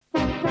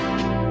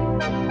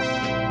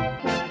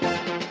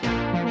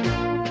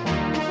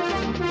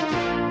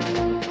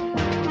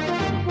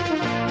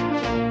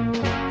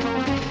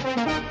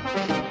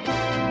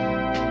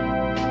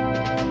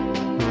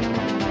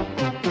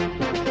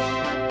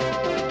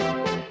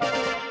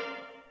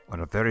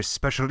a very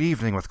special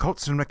evening with Cult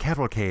Cinema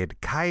Cavalcade.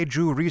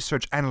 Kaiju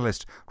research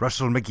analyst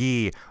Russell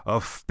McGee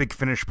of Big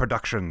Finish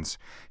Productions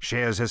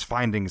shares his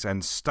findings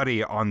and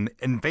study on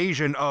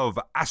invasion of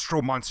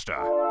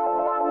Astro-Monster.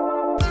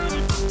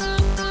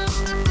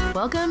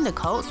 Welcome to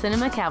Cult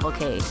Cinema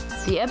Cavalcade.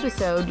 The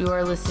episode you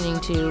are listening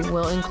to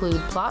will include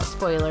plot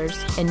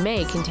spoilers and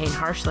may contain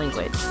harsh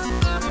language.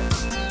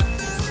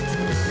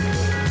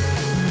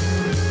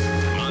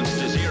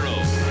 Monster Zero.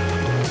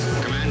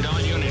 Command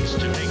all units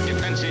to take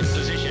defensive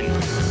position.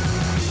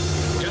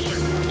 Yes, sir.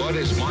 What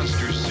is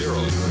Monster Zero?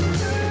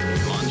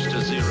 Monster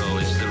Zero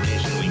is the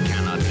reason we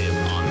cannot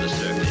live on the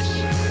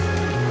surface.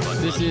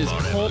 This is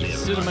Cult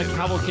Cinema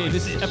Cavalcade.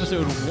 This is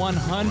episode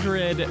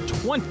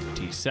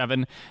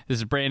 127. This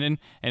is Brandon,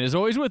 and as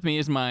always with me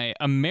is my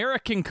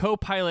American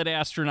co-pilot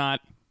astronaut,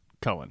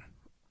 Cullen.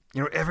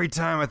 You know, every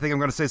time I think I'm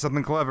going to say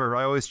something clever,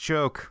 I always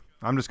choke.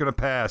 I'm just going to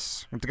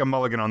pass. I take a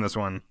mulligan on this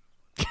one.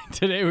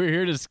 Today we're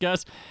here to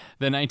discuss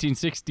the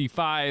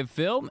 1965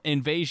 film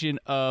Invasion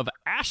of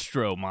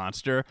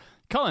Astro-Monster.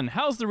 Cullen,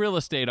 how's the real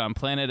estate on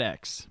Planet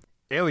X?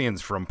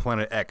 Aliens from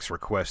Planet X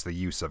request the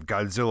use of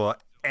Godzilla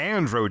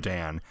and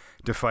Rodan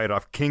to fight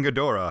off King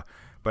Ghidorah,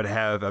 but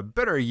have a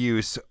better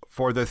use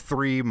for the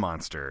three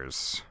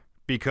monsters.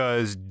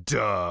 Because,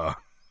 duh.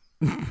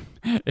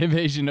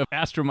 Invasion of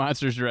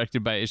Astro-Monster is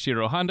directed by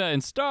Ishiro Honda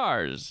and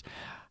stars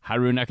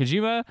Haru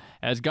Nakajima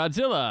as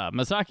Godzilla,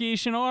 Masaki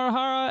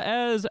Shinohara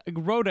as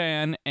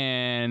Rodan,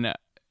 and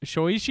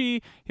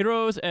Shoichi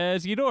Hiro's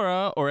as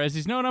Ghidorah, or as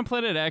he's known on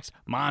Planet X,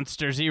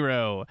 Monster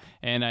Zero.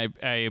 And I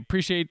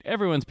appreciate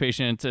everyone's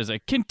patience as I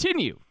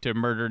continue to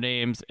murder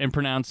names and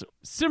pronounce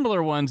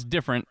similar ones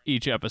different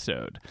each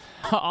episode.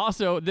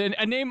 Also, then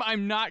a name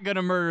I'm not going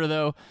to murder,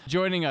 though,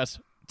 joining us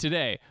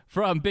today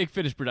from Big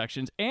Finish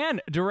Productions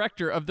and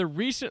director of the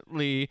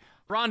recently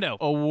Rondo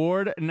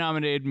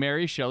Award-nominated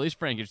Mary Shelley's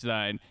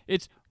Frankenstein,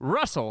 it's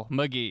Russell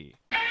McGee.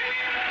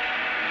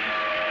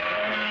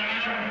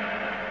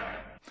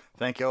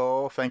 Thank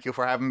you. Thank you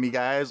for having me,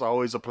 guys.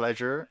 Always a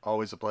pleasure.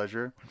 Always a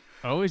pleasure.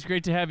 Always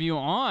great to have you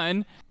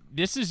on.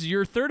 This is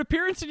your third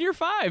appearance in year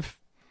 5.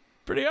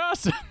 Pretty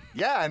awesome.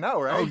 Yeah, I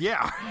know, right? Oh,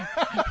 yeah.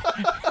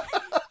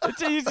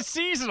 It's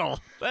seasonal.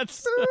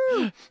 That's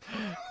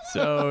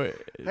so.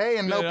 Hey,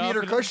 and no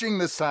Peter Cushing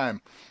this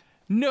time.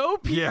 No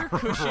Peter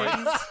Cushing.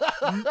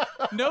 Right.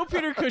 No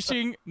Peter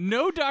Cushing.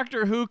 No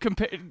Doctor Who.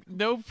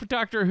 No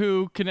Doctor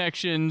Who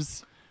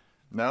connections.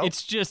 No.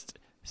 It's just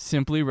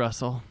simply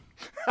Russell.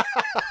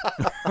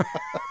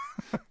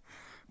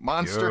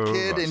 Monster Yo,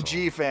 Kid Russell. and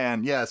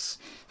G-Fan, yes.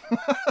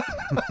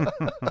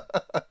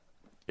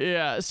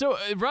 Yeah, so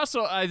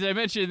Russell, as I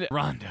mentioned,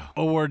 Rondo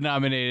Award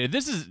nominated.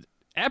 This is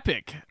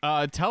epic.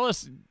 Tell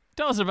us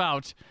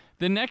about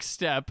the next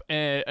step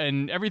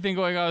and everything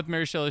going on with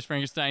Mary Shelley's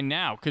Frankenstein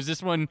now, because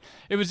this one,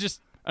 it was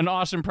just an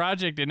awesome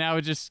project, and now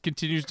it just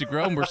continues to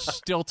grow, and we're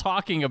still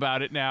talking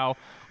about it now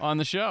on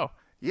the show.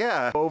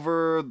 Yeah,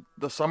 over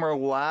the summer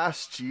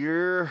last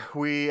year,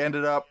 we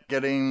ended up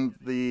getting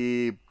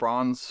the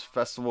Bronze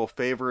Festival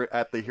favorite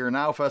at the Here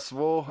Now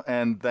Festival,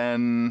 and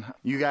then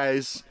you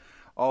guys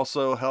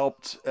also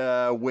helped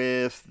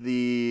with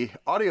the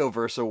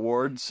Audioverse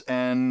Awards,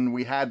 and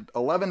we had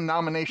 11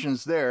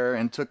 nominations there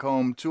and took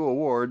home 2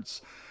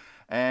 awards.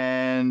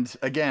 And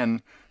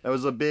again, that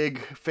was a big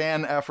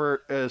fan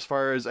effort as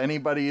far as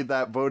anybody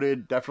that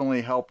voted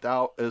definitely helped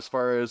out as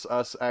far as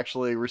us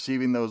actually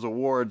receiving those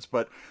awards.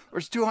 But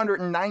there's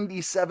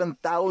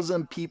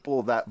 297,000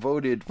 people that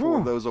voted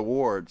for those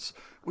awards,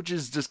 which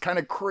is just kind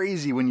of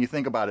crazy when you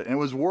think about it. And it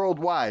was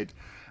worldwide.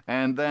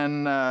 And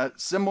then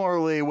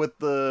similarly with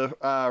the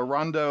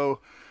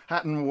Rondo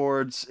Hatton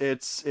Awards,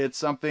 it's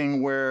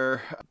something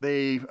where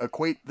they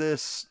equate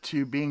this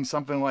to being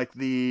something like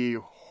the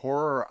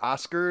horror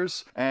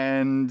Oscars,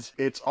 and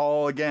it's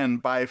all again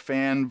by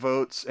fan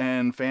votes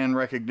and fan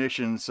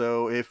recognition.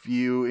 So if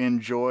you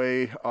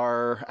enjoy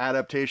our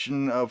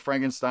adaptation of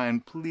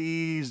Frankenstein,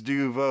 please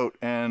do vote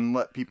and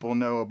let people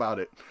know about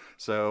it.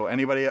 So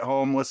anybody at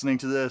home listening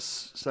to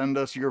this, send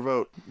us your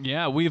vote.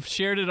 Yeah, we've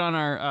shared it on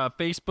our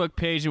Facebook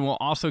page, and we'll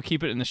also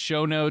keep it in the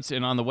show notes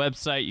and on the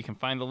website. You can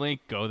find the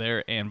link, go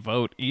there, and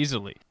vote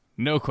easily.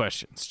 No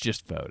questions,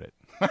 just vote it.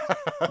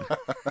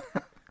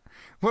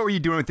 What were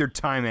you doing with your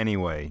time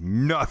anyway?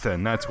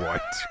 Nothing, that's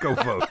what. Go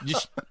vote.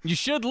 You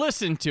should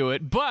listen to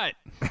it, but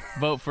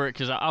vote for it,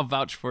 because I'll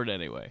vouch for it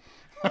anyway.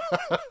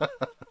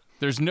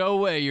 There's no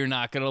way you're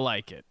not going to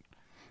like it.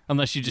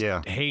 Unless you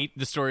just hate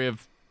the story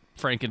of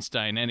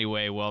Frankenstein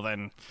anyway. Well,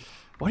 then,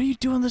 what are you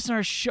doing listening to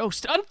our show?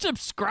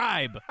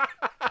 Unsubscribe.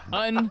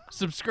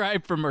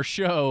 Unsubscribe from our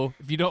show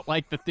if you don't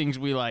like the things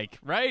we like,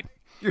 right?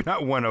 You're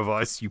not one of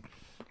us, you...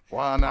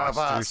 One of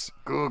us,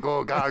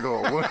 Google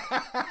Goggle.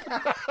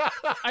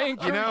 I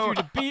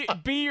encourage you to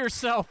be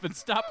yourself and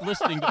stop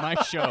listening to my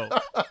show.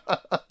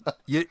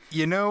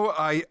 You know,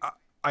 I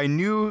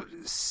knew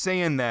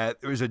saying that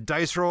there was a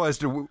dice roll as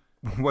to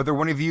whether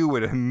one of you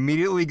would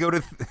immediately go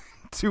to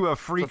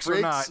Freaks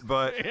or not,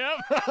 but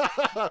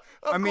Yep.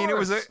 I mean, it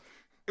was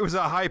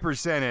a high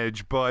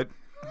percentage, but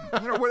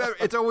you know, whatever.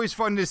 It's always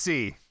fun to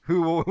see.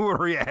 who will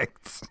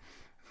react.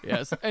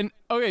 Yes. And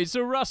okay,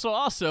 so Russell,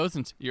 also,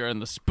 since you're in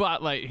the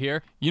spotlight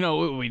here, you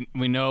know,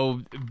 we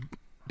know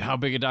how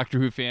big a Doctor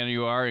Who fan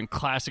you are and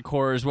classic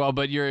horror as well,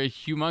 but you're a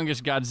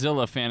humongous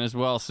Godzilla fan as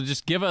well. So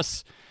just give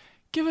us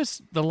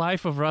the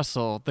life of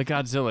Russell, the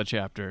Godzilla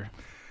chapter.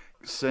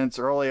 Since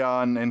early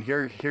on, and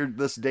here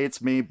this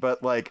dates me,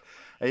 but like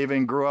I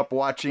even grew up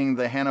watching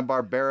the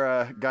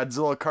Hanna-Barbera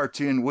Godzilla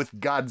cartoon with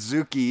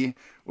Godzuki,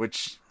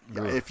 which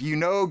if you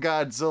know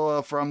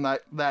Godzilla from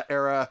that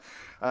era,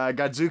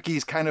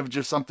 Godzuki's kind of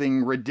just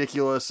something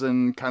ridiculous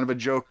and kind of a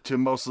joke to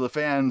most of the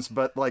fans,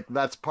 but like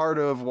that's part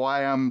of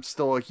why I'm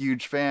still a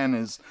huge fan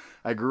is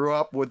I grew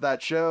up with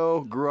that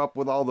show, grew up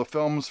with all the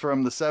films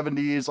from the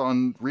 70s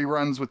on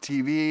reruns with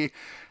TV,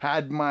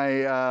 had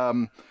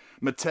my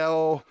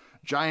Mattel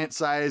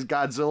giant-sized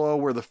Godzilla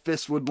where the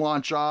fist would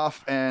launch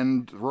off,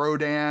 and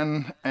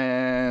Rodan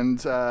and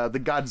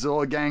the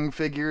Godzilla gang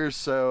figures,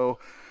 so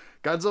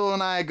Godzilla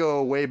and I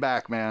go way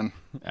back, man.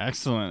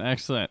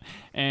 Excellent.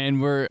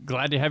 And we're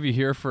glad to have you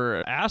here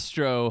for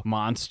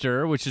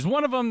Astro-Monster, which is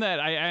one of them that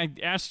I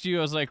asked you.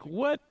 I was like,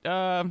 what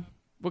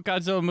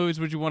Godzilla movies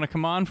would you want to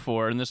come on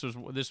for? And this was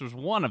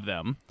one of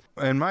them.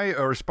 And my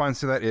response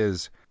to that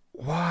is,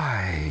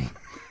 why?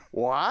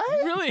 Why?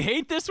 You really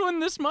hate this one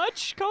this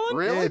much, Colin?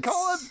 Really,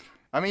 Colin?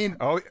 I mean,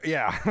 oh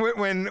yeah.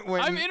 when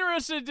I'm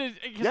interested to.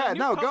 Yeah,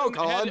 no, go,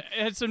 Colin.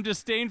 Had some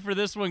disdain for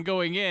this one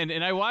going in,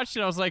 and I watched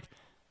it. I was like,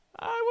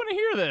 I want to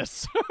hear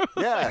this.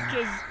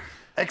 Yeah.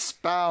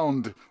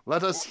 Expound.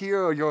 Let us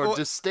hear your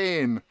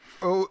disdain.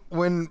 Oh,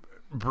 when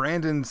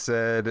Brandon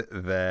said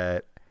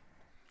that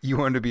you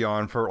wanted to be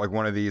on for like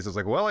one of these, I was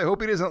like, well, I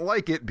hope he doesn't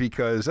like it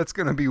because that's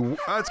gonna be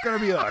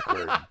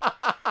awkward.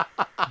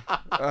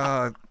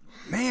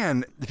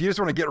 Man, if you just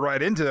want to get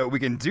right into it, we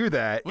can do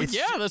that. Well,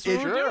 yeah, that's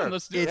what we're doing.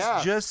 Let's do it.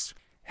 It's just,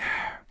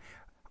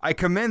 I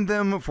commend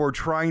them for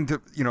trying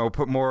to,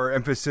 put more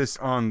emphasis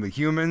on the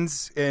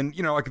humans. And,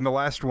 like in the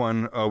last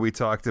one we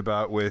talked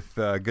about with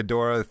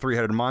Ghidorah, the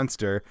three-headed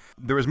monster,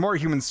 there was more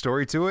human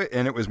story to it,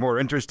 and it was more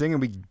interesting,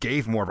 and we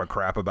gave more of a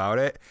crap about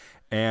it.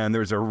 And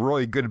there's a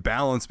really good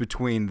balance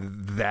between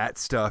that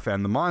stuff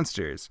and the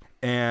monsters.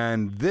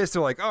 And this,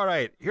 they're like, all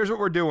right, here's what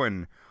we're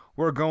doing.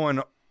 We're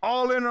going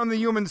all in on the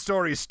human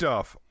story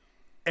stuff,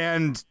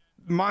 and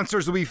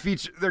monsters will be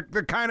featured.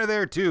 They're kind of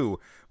there too,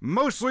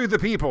 mostly the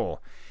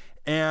people,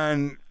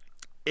 and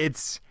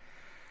it's.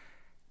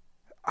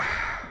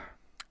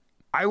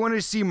 I want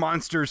to see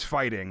monsters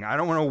fighting. I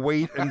don't want to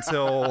wait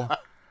until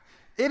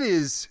it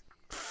is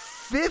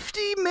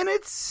 50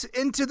 minutes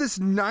into this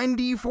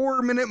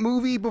 94-minute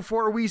movie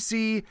before we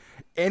see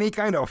any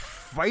kind of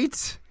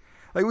fight.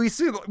 Like we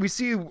see.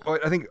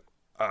 I think.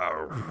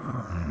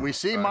 We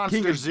see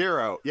Monster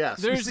Zero.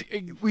 Yes.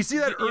 We see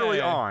that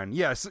early on.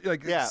 Yes.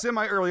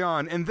 Semi early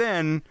on. And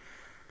then,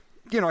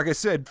 like I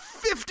said,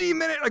 50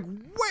 minutes,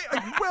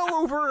 well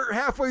over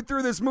halfway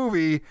through this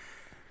movie.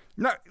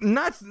 Not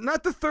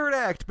the third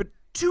act, but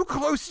too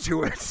close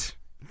to it.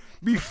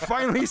 We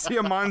finally see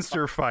a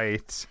monster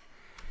fight.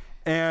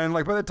 And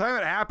by the time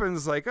it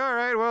happens, all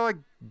right, well, I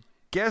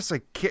guess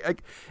it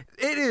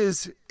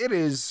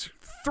is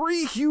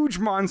three huge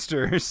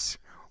monsters.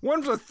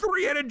 One's a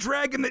three-headed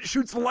dragon that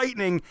shoots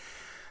lightning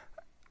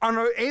on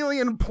an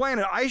alien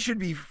planet. I should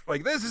be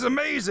like, this is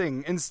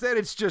amazing. Instead,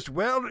 it's just,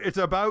 well, it's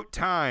about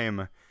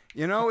time.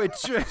 It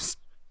just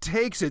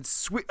takes its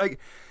sweet.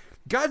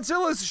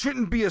 Godzilla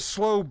shouldn't be a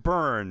slow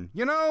burn.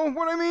 You know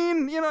what I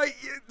mean?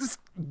 Just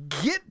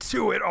get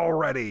to it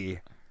already.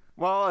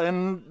 Well,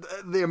 in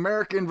the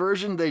American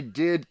version, they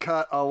did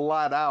cut a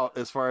lot out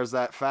as far as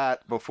that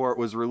fat before it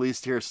was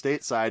released here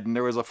stateside, and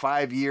there was a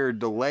 5-year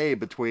delay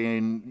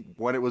between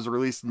when it was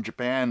released in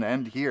Japan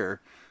and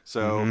here.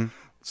 So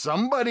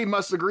somebody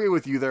must agree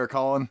with you there,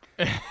 Colin.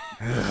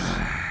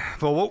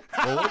 Well,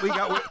 what we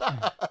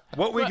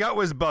got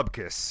was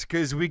Bubkus,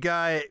 because we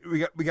got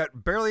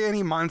barely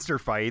any monster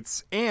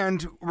fights,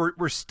 and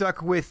we're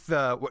stuck with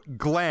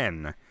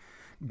Glenn,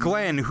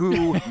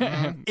 who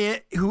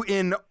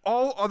in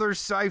all other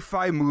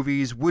sci-fi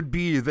movies would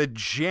be the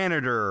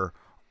janitor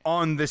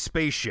on the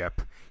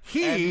spaceship.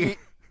 He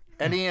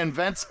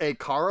invents a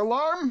car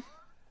alarm.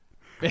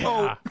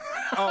 Well,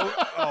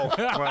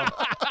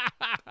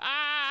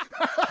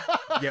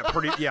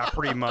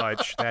 pretty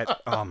much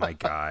that. Oh my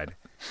God.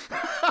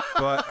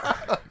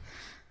 But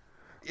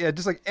yeah,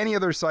 just like any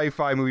other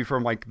sci-fi movie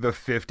from the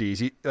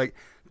 50s,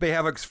 they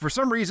have for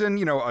some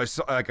reason,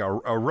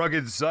 a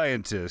rugged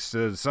scientist,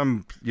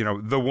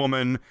 the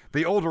woman,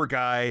 the older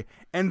guy,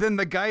 and then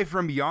the guy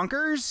from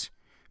Yonkers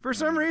for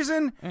some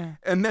reason,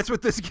 and that's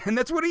what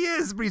he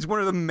is. But he's one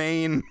of the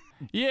main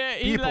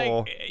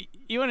people.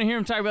 You want to hear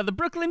him talk about the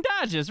Brooklyn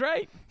Dodgers,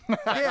 right?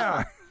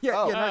 Yeah,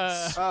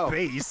 not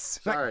space,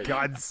 not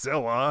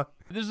Godzilla.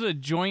 This is a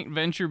joint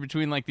venture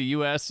between the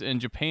U.S. and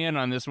Japan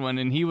on this one,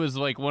 and he was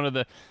one of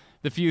the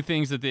few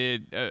things that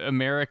the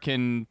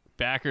American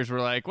backers were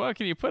like, well,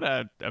 can you put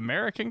an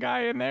American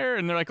guy in there?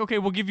 And they're like, okay,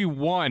 we'll give you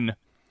one.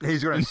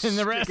 He's going to and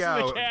the rest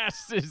of the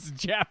cast is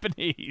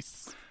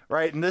Japanese.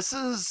 Right, and this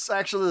is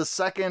actually the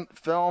second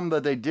film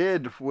that they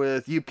did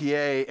with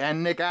UPA,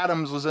 and Nick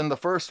Adams was in the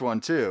first one,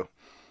 too.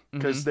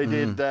 Because they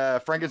did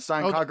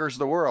Frankenstein Conquers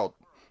the World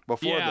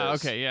before this. Yeah,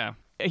 okay, yeah.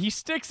 He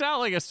sticks out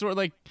like a sword,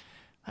 like,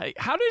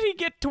 how did he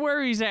get to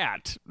where he's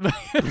at?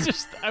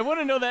 I want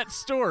to know that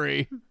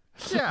story.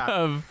 Yeah.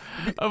 Of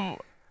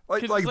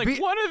like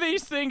one of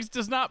these things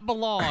does not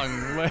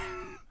belong.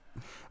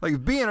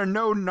 Like being a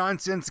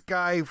no-nonsense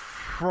guy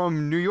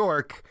from New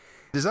York,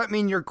 does that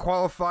mean you're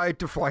qualified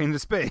to fly into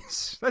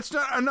space? That's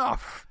not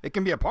enough. It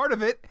can be a part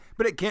of it,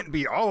 but it can't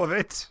be all of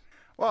it.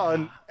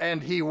 Well,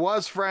 and he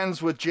was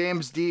friends with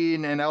James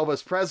Dean and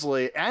Elvis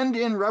Presley, and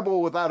in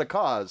Rebel Without a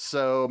Cause.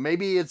 So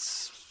maybe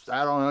it's,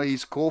 I don't know,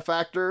 he's cool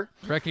factor.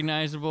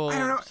 Recognizable,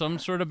 some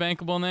sort of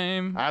bankable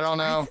name. I don't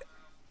know.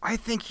 I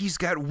think he's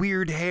got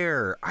weird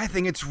hair. I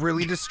think it's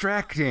really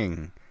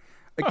distracting.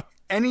 Like,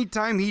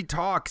 anytime he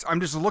talks, I'm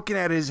just looking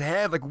at his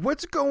head. Like,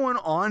 what's going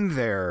on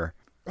there?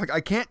 Like,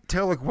 I can't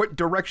tell, like, what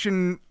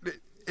direction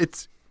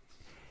it's...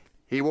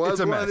 He was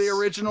one of the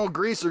original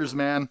greasers,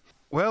 man.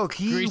 Well,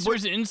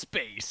 Greasers in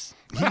space.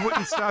 He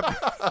wouldn't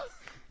stop...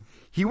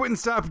 he wouldn't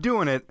stop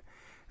doing it.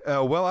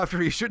 Well, after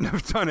he shouldn't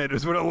have done it,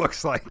 is what it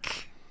looks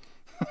like.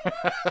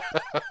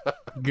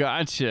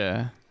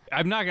 Gotcha.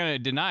 I'm not going to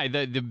deny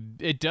that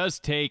it does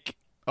take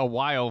a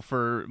while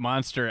for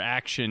monster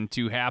action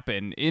to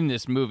happen in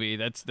this movie.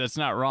 That's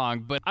not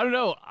wrong. But I don't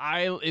know.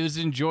 I was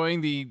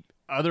enjoying the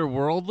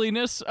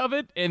otherworldliness of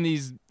it and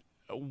these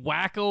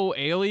wacko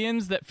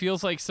aliens that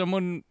feels like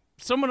someone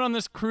on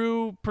this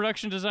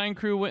production design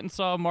crew went and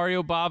saw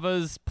Mario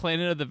Bava's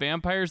Planet of the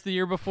Vampires the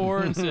year before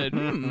and said,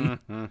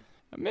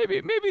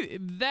 maybe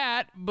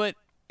that,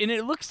 and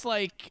it looks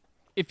like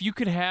if you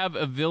could have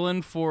a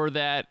villain for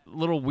that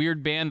little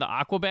weird band, the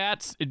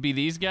Aquabats, it'd be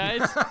these guys.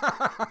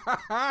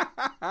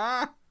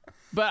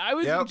 But I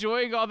was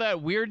enjoying all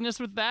that weirdness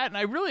with that, and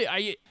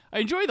I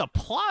enjoy the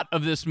plot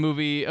of this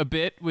movie a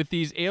bit with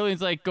these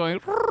aliens like going,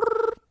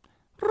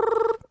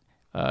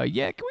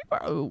 yeah, can we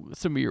borrow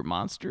some of your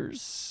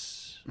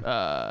monsters?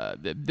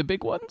 The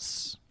big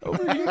ones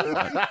over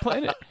here,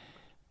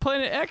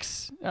 Planet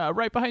X,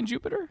 right behind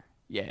Jupiter.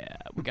 Yeah,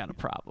 we got a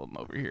problem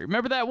over here.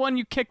 Remember that one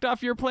you kicked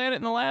off your planet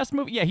in the last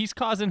movie? Yeah, he's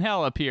causing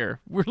hell up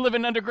here. We're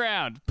living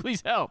underground.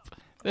 Please help.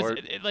 That's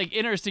like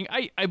interesting.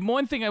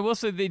 One thing I will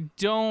say, they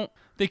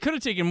could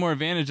have taken more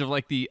advantage of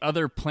like the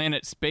other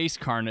planet space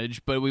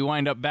carnage, but we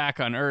wind up back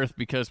on Earth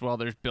because, well,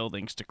 there's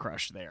buildings to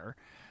crush there.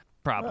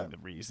 Probably the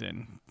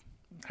reason.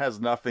 Has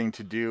nothing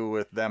to do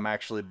with them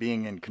actually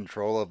being in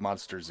control of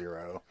Monster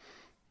Zero.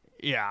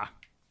 Yeah.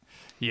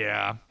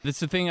 That's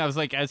the thing. I was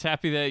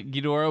happy that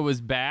Ghidorah was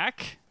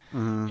back.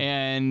 Mm-hmm.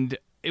 And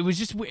it was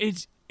just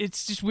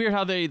it's just weird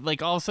how they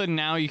like all of a sudden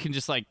now you can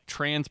just like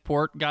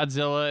transport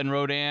Godzilla and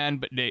Rodan,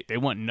 but they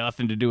want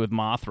nothing to do with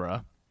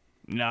Mothra.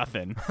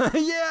 Nothing.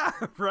 Yeah,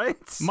 right.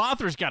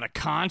 Mothra's got a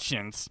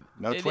conscience.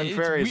 No twin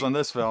fairies on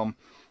this film.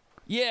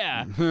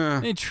 Yeah.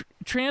 They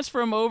transfer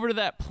them over to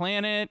that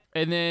planet,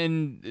 and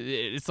then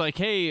it's like,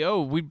 hey,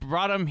 we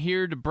brought them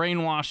here to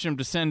brainwash them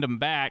to send them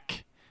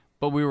back,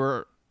 but we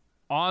were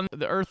on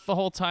the Earth the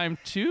whole time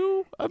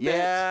too.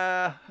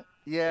 Yeah.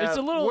 It's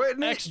a little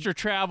extra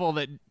travel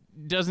that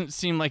doesn't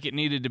seem like it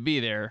needed to be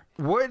there.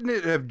 Wouldn't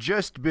it have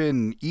just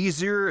been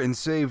easier and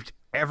saved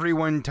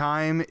everyone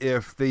time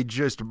if they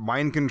just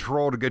mind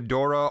controlled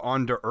Ghidorah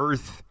onto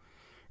Earth,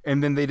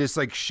 and then they just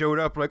like showed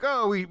up like,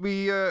 we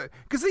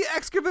because they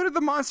excavated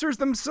the monsters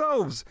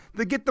themselves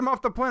to get them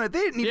off the planet.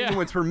 They didn't need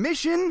anyone's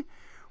permission.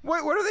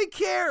 What do they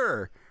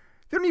care?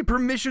 They don't need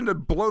permission to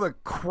blow the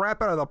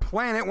crap out of the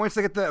planet once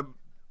they get the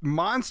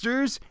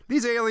monsters.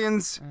 These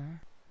aliens.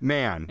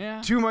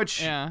 Man, too much,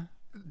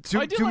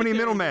 too many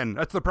middlemen.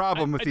 That's the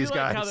problem with these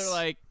guys.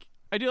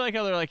 I do like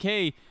how they're like,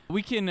 hey,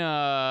 we can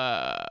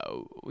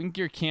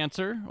cure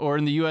cancer, or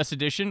in the U.S.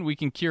 edition, we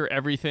can cure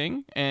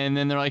everything. And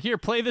then they're like, here,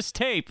 play this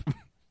tape,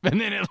 and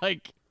then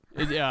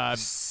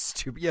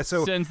stupid. Yeah,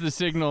 sends the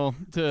signal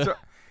to.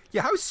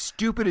 How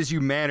stupid is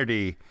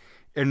humanity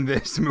in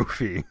this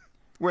movie?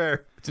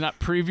 Where to not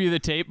preview the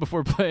tape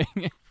before playing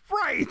it.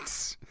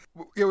 Right.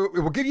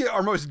 We'll give you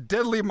our most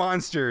deadly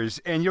monsters,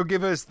 and you'll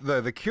give us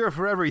the cure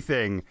for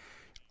everything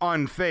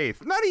on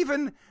faith. Not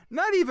even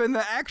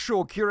the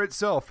actual cure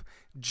itself,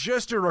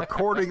 just a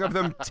recording of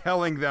them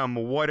telling them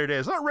what it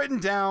is. Not written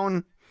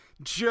down,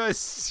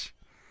 just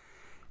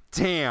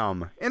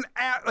damn. And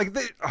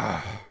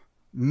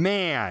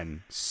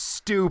man,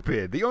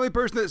 stupid. The only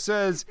person that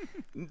says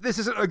this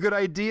isn't a good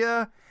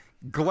idea,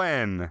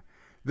 Glenn,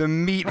 the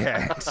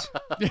meathead.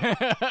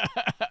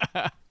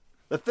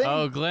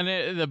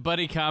 Glenn, the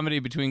buddy comedy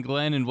between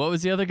Glenn and what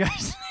was the other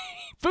guy's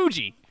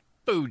name?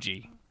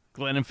 Fuji.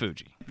 Glenn and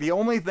Fuji. The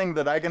only thing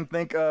that I can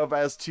think of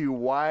as to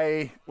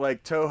why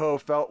like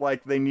Toho felt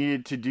like they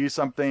needed to do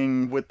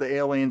something with the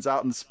aliens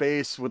out in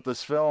space with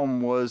this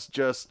film was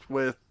just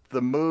with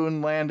the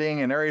moon landing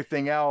and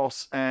everything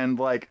else, and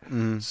like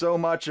so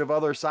much of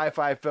other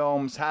sci-fi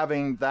films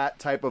having that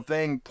type of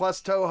thing. Plus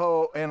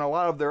Toho in a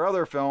lot of their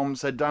other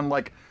films had done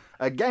like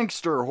a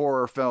gangster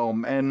horror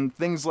film and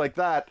things like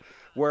that,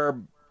 where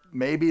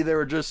maybe they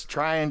were just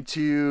trying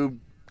to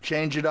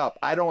change it up.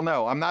 I don't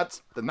know. I'm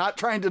not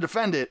trying to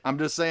defend it. I'm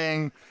just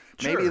saying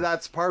maybe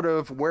that's part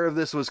of where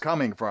this was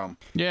coming from.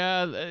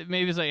 Yeah,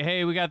 maybe it's like,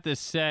 hey, we got this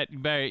set.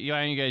 Why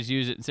don't you guys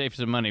use it and save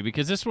some money?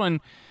 Because this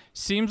one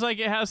seems like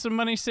it has some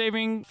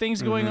money-saving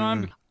things going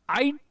on.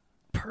 I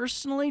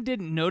personally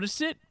didn't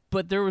notice it,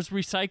 but there was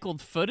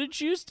recycled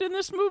footage used in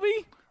this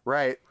movie.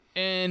 Right.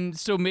 And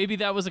so maybe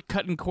that was a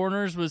cut in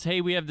corners was,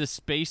 hey, we have this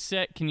space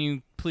set. Can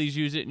you please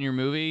use it in your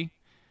movie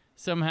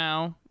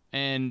somehow?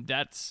 And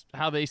that's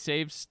how they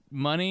save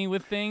money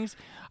with things.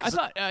 I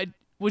thought,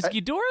 was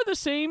Ghidorah the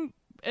same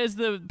as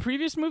the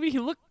previous movie? He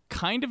looked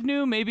kind of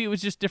new. Maybe it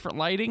was just different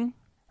lighting.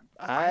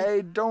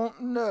 I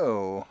don't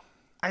know.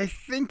 I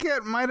think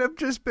it might have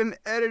just been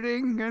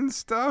editing and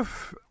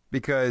stuff.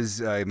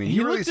 Because, I mean, he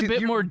you really looked a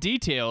bit more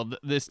detailed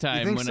this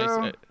time. You think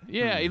so?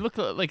 He looked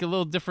like a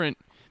little different.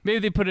 Maybe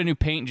they put a new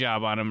paint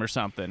job on him or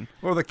something.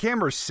 Well, the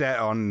camera's set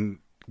on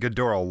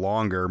Ghidorah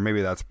longer.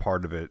 Maybe that's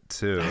part of it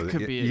too. That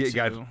could be it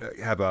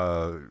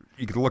too.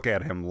 You could look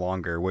at him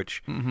longer,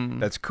 which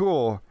that's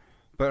cool.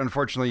 But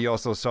unfortunately, you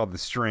also saw the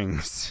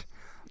strings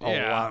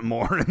a lot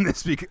more in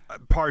this,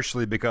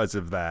 partially because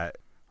of that,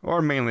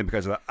 or mainly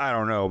because of that. I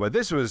don't know. But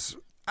this was,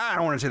 I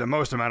don't want to say the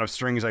most amount of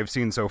strings I've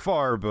seen so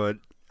far, but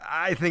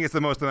I think it's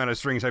the most amount of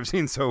strings I've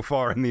seen so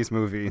far in these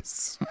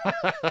movies.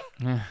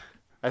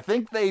 I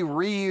think they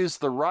reused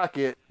the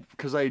rocket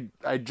because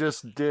I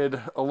just did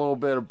a little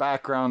bit of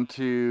background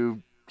to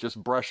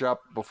just brush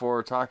up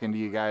before talking to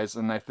you guys,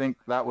 and I think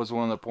that was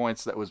one of the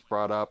points that was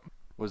brought up,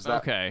 was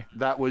that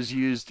that was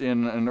used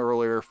in an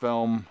earlier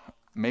film,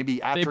 maybe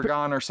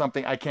Atragon or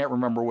something. I can't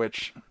remember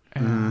which.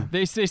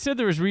 They said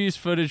there was reused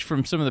footage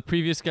from some of the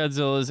previous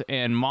Godzillas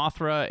and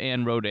Mothra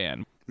and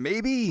Rodan.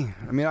 Maybe.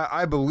 I mean,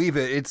 I believe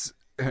it.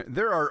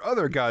 There are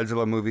other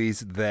Godzilla movies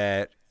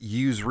that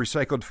use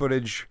recycled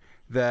footage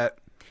that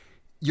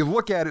you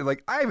look at it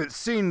like, I haven't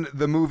seen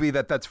the movie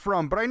that's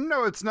from, but I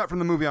know it's not from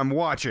the movie I'm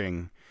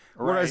watching.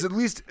 Right. Whereas at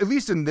least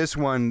in this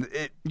one,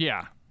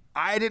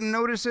 I didn't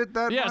notice it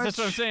that much. Yeah, that's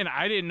what I'm saying.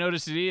 I didn't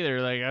notice it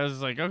either. Like, I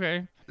was like,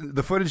 okay.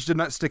 The footage did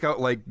not stick out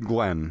like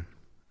Glenn.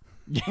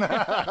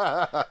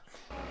 Hi.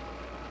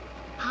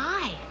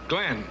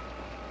 Glenn,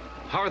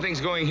 how are things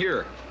going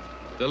here?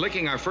 The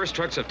licking our first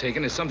trucks have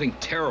taken is something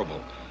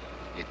terrible.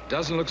 It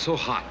doesn't look so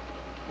hot.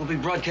 We'll be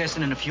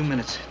broadcasting in a few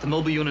minutes. The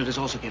mobile unit is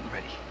also getting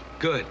ready.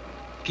 Good.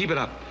 Keep it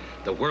up.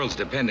 The world's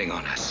depending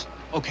on us.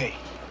 Okay.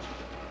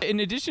 In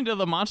addition to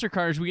the monster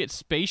carnage, we get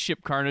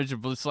spaceship carnage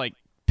of just like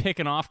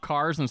picking off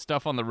cars and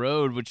stuff on the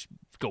road, which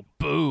go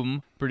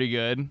boom. Pretty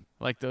good.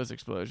 Like those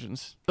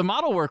explosions. The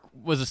model work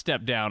was a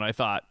step down, I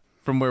thought,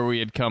 from where we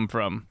had come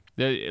from.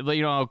 You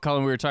know,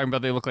 Colin, we were talking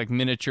about they look like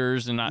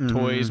miniatures and not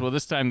toys. Well,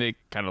 this time they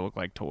kind of look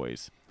like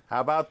toys. How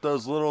about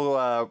those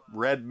little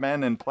red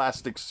men in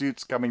plastic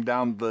suits coming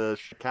down the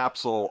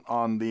capsule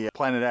on the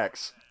Planet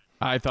X?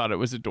 I thought it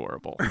was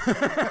adorable.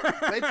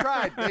 They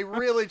tried. They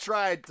really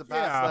tried to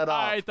pass that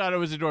off. I thought it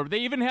was adorable. They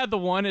even had the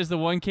one, as the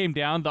one came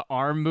down, the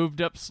arm moved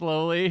up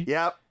slowly.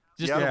 Yep.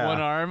 Just the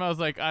one arm. I was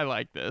like, I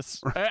like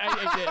this.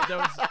 That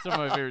was some of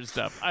my favorite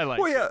stuff. I like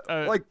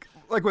it.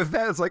 Like with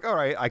that, it's like, all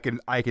right,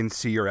 I can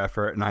see your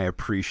effort and I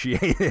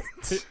appreciate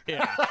it.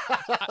 Yeah.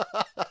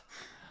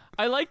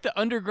 I like the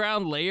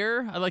underground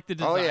layer. I like the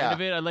design of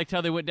it. I liked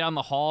how they went down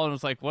the hall and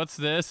was like, what's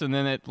this? And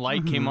then that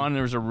light came on and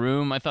there was a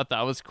room. I thought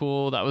that was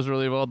cool. That was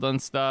really well done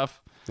stuff.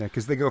 Yeah,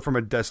 because they go from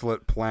a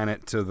desolate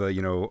planet to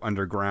the,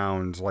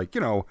 underground,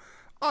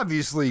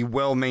 obviously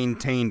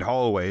well-maintained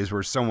hallways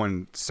where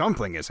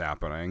something is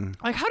happening.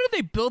 Like, how did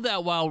they build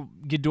that while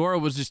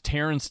Ghidorah was just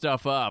tearing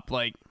stuff up?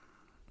 Like,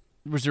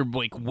 was there,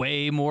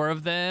 way more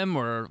of them?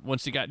 Or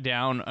once they got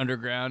down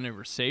underground, they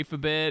were safe a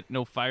bit?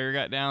 No fire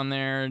got down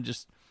there?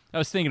 I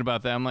was thinking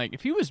about that. I'm like,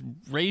 if he was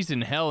raised in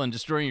hell and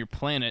destroying your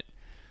planet,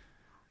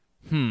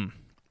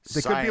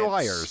 They could be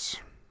liars.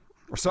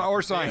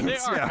 Or science. They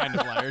are kind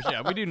of liars.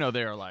 Yeah, we do know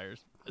they are liars.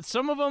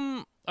 Some of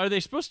them, are they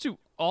supposed to,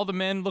 all the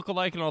men look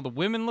alike and all the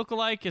women look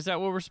alike? Is that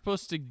what we're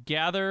supposed to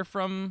gather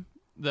from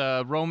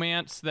the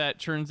romance that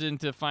turns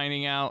into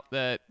finding out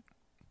that...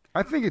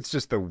 I think it's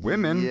just the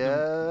women.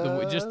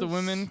 Yes. Just the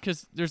women?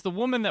 Because there's the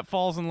woman that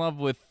falls in love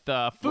with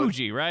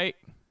Fuji, right?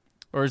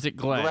 Or is it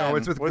Glenn? Oh,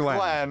 it's with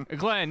Glenn.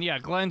 Glenn, yeah,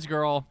 Glenn's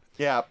girl.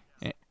 Yeah.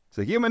 It's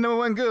like, you're my number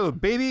one girl,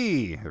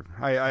 baby.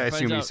 I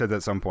assume he said that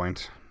at some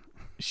point.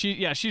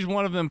 She's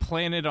one of them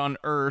planted on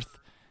Earth,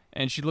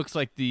 and she looks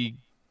like the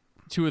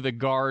two of the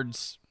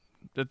guards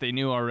that they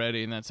knew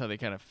already, and that's how they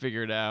kind of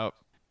figured out.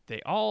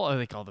 All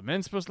the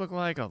men supposed to look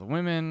like, all the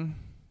women.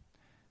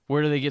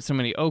 Where do they get so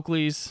many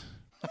Oakleys?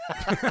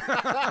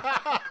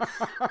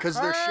 Because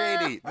they're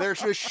shady. They're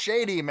just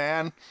shady,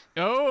 man.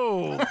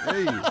 Oh.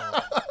 Hey.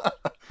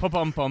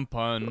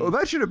 Pum-pum-pum-pum. Well,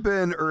 that should have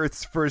been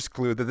Earth's first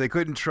clue that they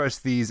couldn't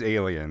trust these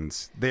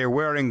aliens. They're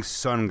wearing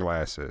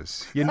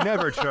sunglasses. You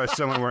never trust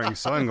someone wearing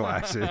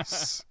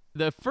sunglasses.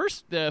 The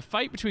first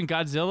fight between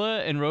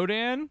Godzilla and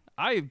Rodan,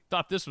 I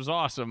thought this was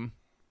awesome.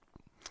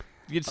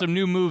 You get some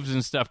new moves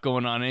and stuff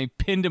going on, and he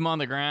pinned him on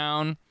the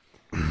ground.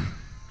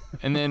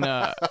 And then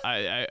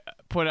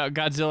point out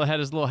Godzilla had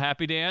his little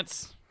happy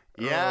dance.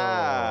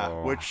 Yeah,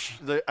 Oh. which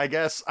I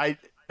guess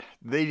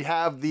they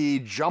have the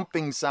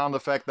jumping sound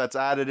effect that's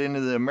added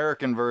into the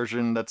American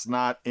version that's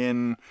not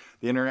in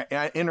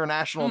the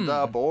international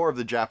dub or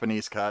the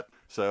Japanese cut.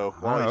 So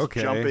while he's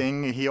okay.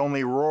 jumping, he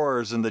only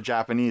roars in the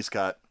Japanese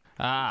cut.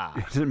 Ah.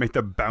 Did it make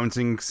the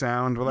bouncing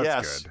sound? Well,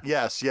 that's good.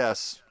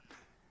 Yes.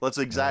 Let's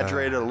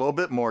exaggerate it a little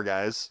bit more,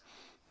 guys.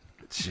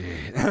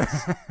 Gee.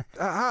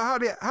 How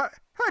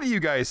do you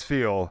guys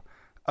feel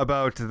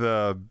about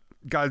the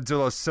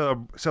Godzilla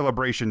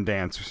celebration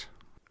dance?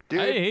 Dude,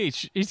 Hey,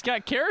 he's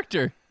got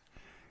character.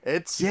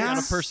 it's He's got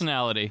a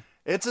personality.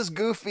 It's as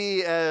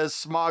goofy as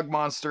Smog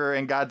Monster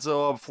and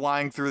Godzilla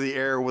flying through the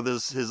air with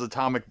his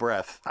atomic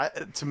breath.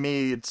 To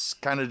me, it's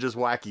kind of just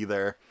wacky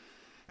there.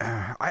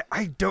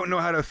 I don't know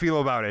how to feel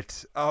about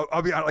it.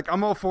 I'll be like,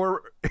 I'm all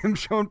for him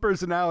showing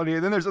personality,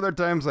 and then there's other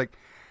times like,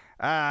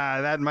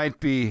 that might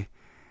be,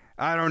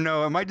 I don't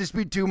know, it might just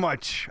be too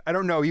much. I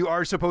don't know. You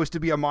are supposed to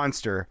be a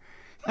monster,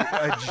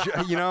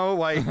 you know.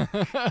 Like,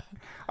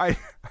 I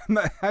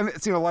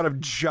haven't seen a lot of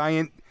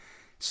giant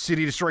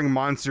city-destroying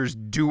monsters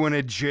doing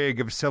a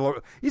jig of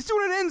He's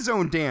doing an end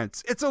zone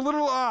dance. It's a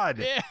little odd.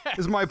 Yeah.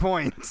 Is my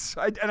point.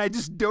 I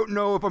just don't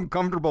know if I'm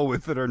comfortable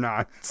with it or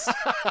not.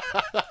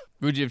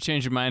 Would you have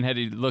changed your mind had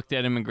he looked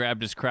at him and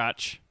grabbed his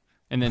crotch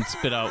and then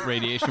spit out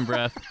radiation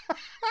breath?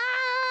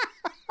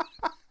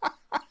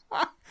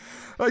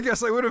 I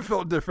guess I would have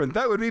felt different.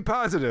 That would be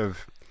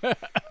positive.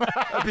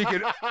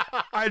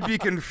 I'd be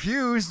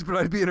confused, but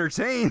I'd be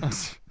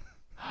entertained.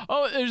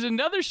 Oh, there's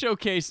another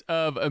showcase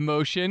of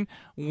emotion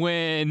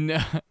when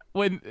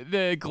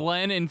the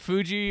Glenn and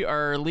Fuji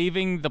are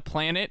leaving the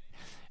planet,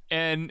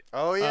 and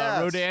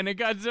yes. Rodan and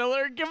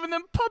Godzilla are giving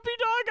them puppy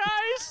dog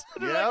eyes.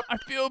 And they're like, I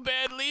feel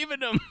bad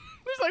leaving them.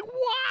 He's like,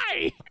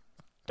 why?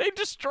 They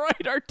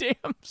destroyed our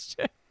damn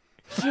shit.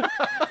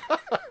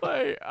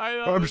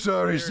 I'm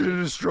sorry, city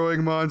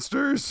destroying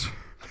monsters.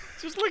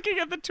 Just looking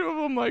at the two of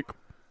them like,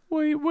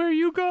 wait, where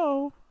you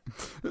go?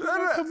 You're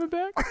not coming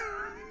back?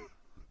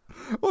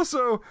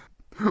 Also,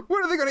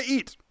 what are they going to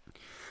eat?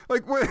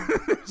 Like,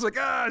 it's like,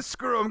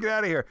 screw them, get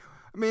out of here.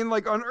 I mean,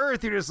 like, on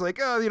Earth, you're just like,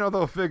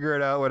 they'll figure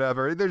it out,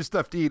 whatever. There's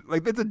stuff to eat.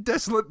 Like, it's a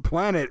desolate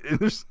planet, and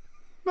there's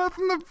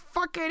nothing to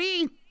fucking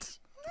eat.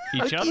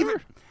 Each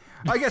other?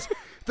 I guess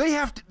they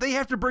have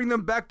to bring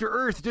them back to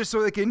Earth just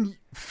so they can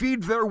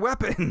feed their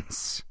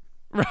weapons.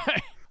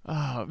 Right.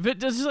 But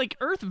does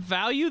Earth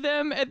value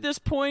them at this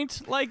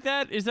point like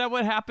that? Is that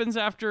what happens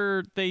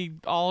after they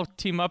all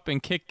team up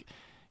and kick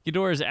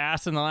Ghidorah's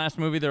ass in the last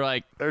movie? They're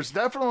like, there's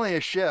definitely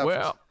a shift.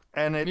 Well,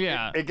 and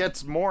it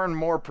gets more and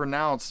more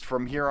pronounced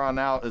from here on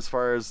out as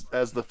far as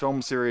the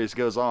film series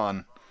goes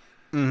on.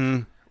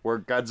 Mm-hmm. Where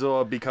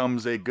Godzilla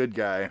becomes a good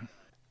guy.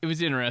 It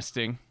was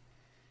interesting.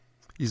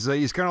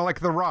 He's kind of like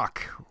The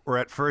Rock, where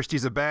at first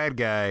he's a bad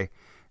guy,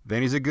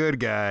 then he's a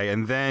good guy,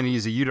 and then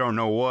he's a you don't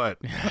know what.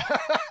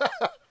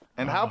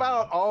 And how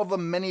about all the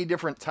many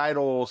different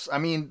titles? I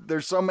mean,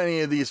 there's so many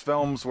of these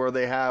films where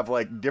they have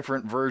like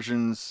different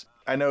versions.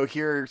 I know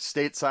here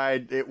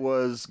stateside it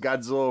was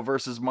Godzilla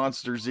versus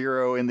Monster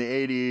Zero in the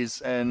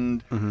 80s,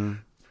 and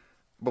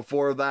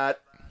before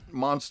that,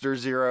 Monster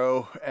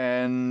Zero.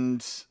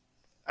 And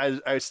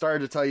I started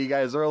to tell you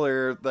guys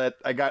earlier that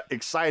I got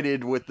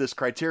excited with this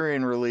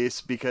Criterion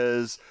release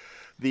because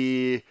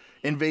the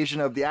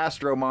Invasion of the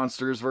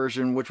Astro-Monsters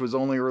version, which was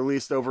only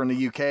released over in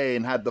the UK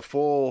and had the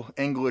full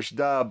English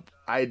dub,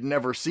 I'd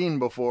never seen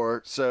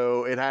before.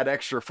 So it had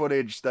extra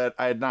footage that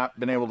I had not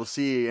been able to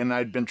see, and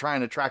I'd been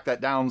trying to track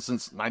that down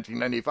since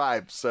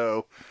 1995.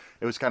 So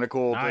it was kind of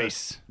cool to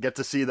get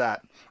to see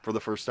that for the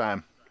first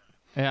time.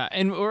 Yeah,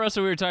 and we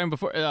were talking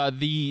before,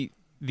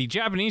 the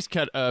Japanese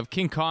cut of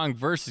King Kong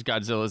versus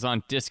Godzilla is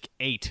on disc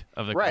 8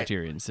 of the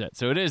Criterion set,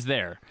 so it is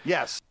there.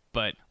 Yes.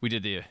 But we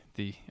did the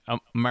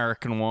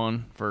American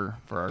one for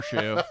our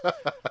show.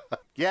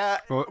 Yeah,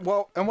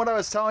 well, and what I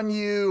was telling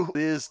you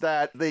is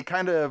that they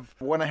kind of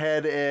went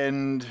ahead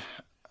and,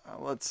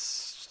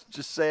 let's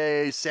just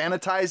say,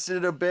 sanitized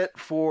it a bit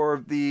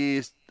for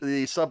the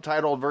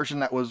subtitled version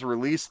that was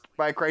released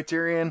by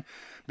Criterion,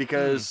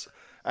 because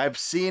I've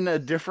seen a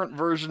different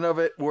version of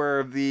it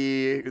where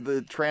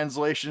the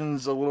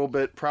translation's a little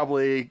bit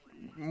probably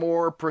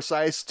more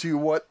precise to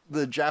what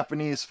the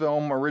Japanese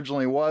film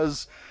originally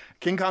was.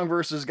 King Kong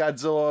vs.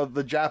 Godzilla,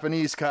 the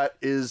Japanese cut,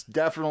 is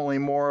definitely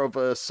more of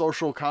a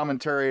social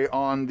commentary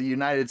on the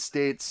United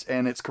States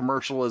and its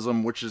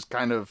commercialism, which is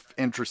kind of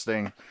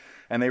interesting.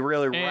 And they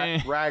really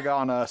rag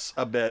on us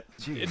a bit.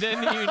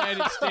 Then the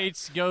United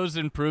States goes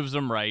and proves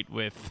them right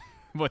with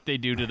what they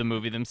do to the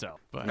movie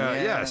themselves. But,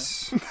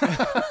 Yes.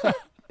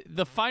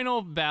 The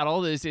final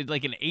battle is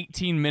like an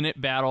 18-minute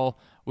battle,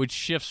 which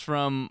shifts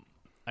from,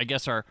 I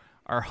guess, our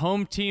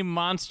home team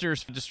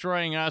monsters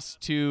destroying us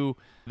to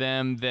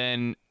them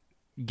then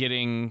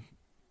getting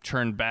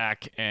turned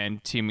back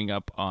and teaming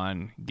up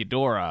on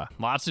Ghidorah.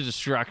 Lots of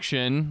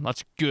destruction,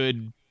 lots of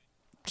good,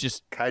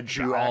 just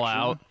kaiju all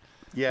action. out.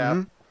 Yeah.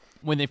 Mm-hmm.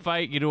 When they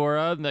fight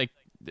Ghidorah, like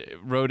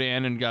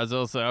Rodan and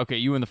Godzilla say, okay,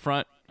 you in the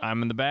front,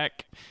 I'm in the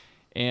back.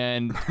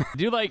 And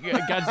do you like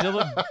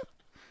Godzilla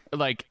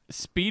like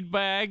speed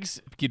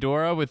bags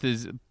Ghidorah with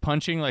his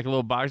punching like a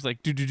little box,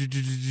 like do do do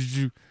do do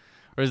do,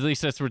 or at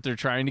least that's what they're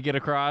trying to get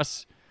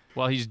across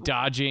while he's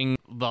dodging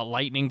the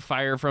lightning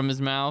fire from his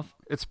mouth.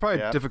 It's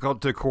probably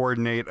difficult to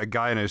coordinate a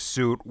guy in a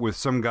suit with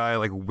some guy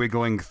like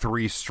wiggling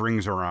 3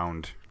 strings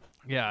around.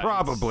 Yeah,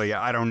 probably.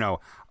 I don't know.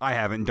 I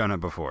haven't done it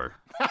before.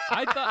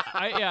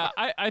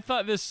 I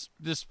thought this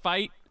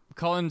fight,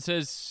 Cullen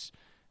says,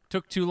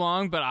 took too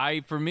long,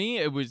 but for me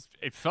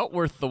it felt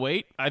worth the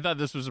wait. I thought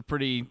this was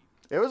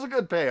it was a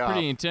good payoff.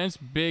 Pretty intense,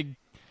 big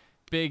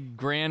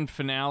grand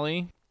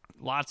finale.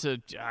 Lots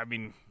of,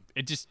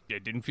 it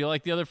didn't feel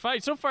like the other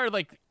fight so far.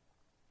 Like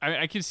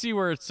I can see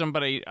where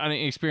somebody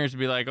unexperienced would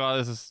be like, oh,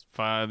 this is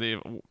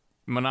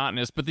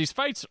monotonous, but these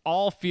fights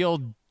all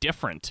feel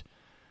different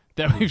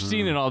that we've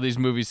seen in all these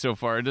movies so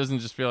far. It doesn't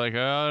just feel like,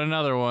 oh,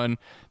 another one.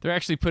 They're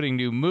actually putting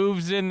new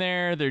moves in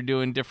there. They're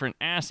doing different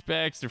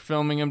aspects. They're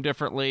filming them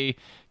differently,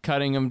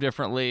 cutting them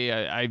differently.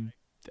 I'm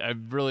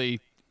really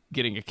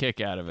getting a kick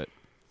out of it.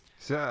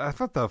 So I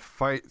thought the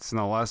fights in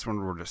the last one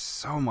were just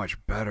so much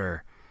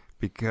better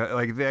because,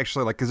 like, they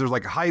actually because there's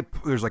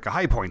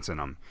high points in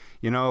them.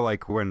 You know,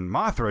 like when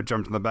Mothra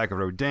jumped in the back of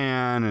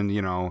Rodan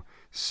and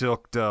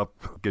silked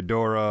up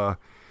Ghidorah,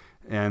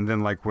 and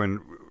then like when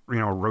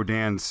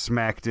Rodan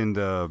smacked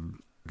into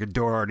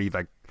Ghidorah and he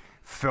like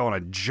fell on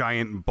a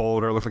giant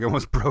boulder. It looked like it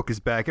almost broke his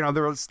back.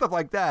 There was stuff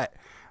like that.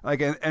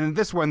 Like, and in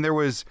this one there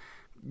was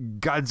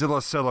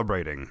Godzilla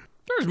celebrating.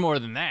 There's more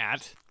than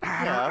that.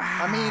 Yeah,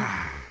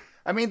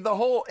 I mean the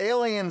whole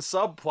alien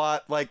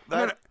subplot, like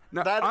that.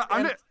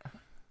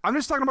 I'm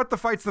just talking about the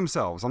fights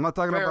themselves. I'm not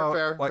talking about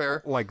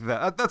fair. Like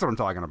that. That's what I'm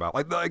talking about.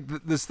 Like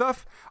the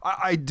stuff.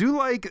 I do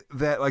like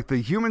that. Like the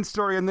human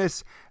story in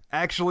this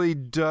actually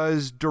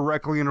does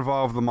directly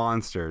involve the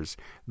monsters.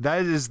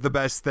 That is the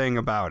best thing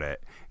about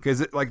it,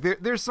 because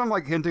there's some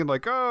like hinting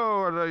like,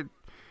 oh,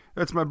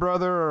 that's my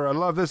brother, or I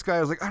love this guy. I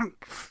was like,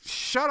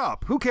 shut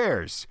up. Who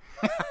cares?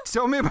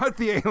 Tell me about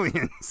the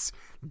aliens.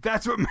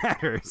 That's what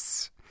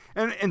matters.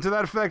 And to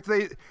that effect,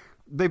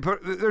 they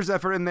put there's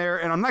effort in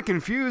there, and I'm not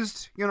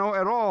confused, at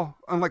all.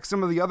 Unlike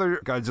some of the other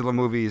Godzilla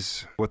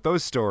movies with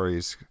those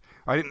stories,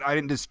 I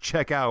didn't just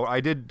check out. I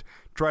did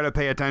try to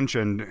pay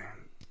attention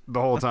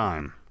the whole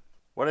time.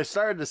 What I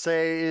started to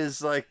say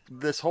is like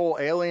this whole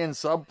alien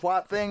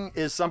subplot thing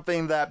is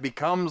something that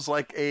becomes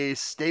like a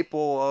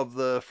staple of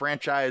the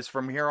franchise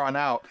from here on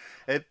out.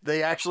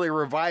 They actually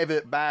revive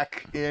it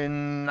back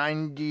in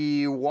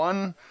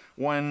 91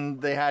 when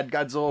they had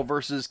Godzilla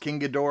versus King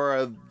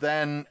Ghidorah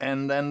then,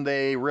 and then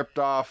they ripped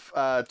off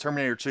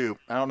Terminator 2.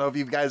 I don't know if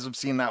you guys have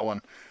seen that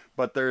one,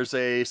 but there's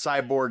a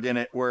cyborg in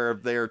it where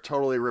they're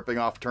totally ripping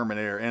off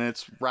Terminator, and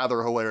it's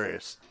rather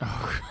hilarious.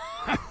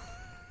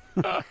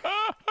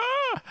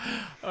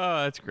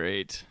 Oh, that's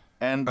great.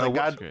 And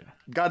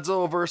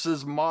Godzilla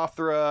versus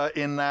Mothra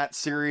in that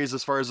series,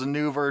 as far as the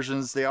new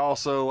versions, they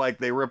also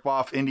they rip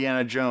off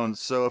Indiana Jones.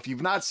 So if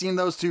you've not seen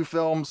those 2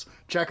 films,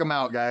 check them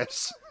out,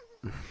 guys.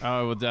 Oh,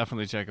 I will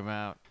definitely check them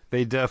out.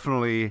 They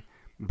definitely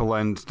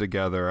blend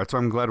together. That's why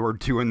I'm glad we're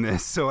doing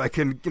this, so I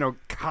can,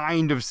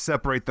 kind of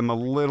separate them a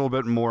little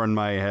bit more in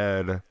my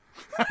head.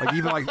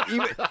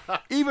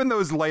 Even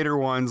those later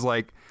ones,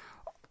 I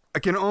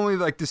can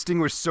only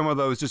distinguish some of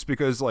those just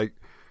because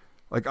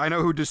I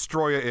know who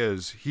Destroyer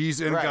is.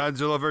 He's in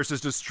Godzilla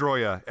versus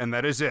Destroyer, and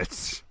that is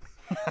it.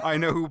 I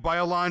know who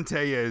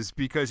Biollante is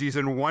because he's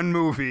in one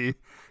movie,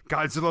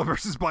 Godzilla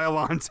versus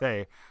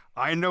Biollante.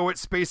 I know what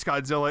Space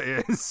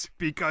Godzilla is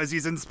because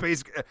he's in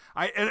Space.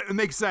 It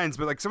makes sense,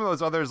 but some of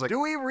those others, do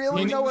we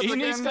really know what he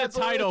needs that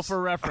title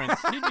for reference?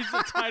 He needs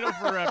the title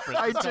for reference.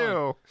 I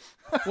do.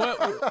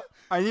 What?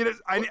 I need it.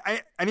 I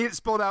need it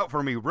spelled out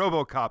for me.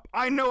 RoboCop.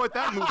 I know what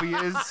that movie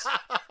is.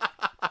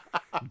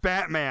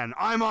 Batman.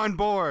 I'm on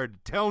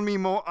board. Tell me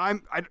more.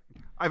 I've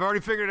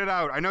already figured it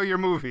out. I know your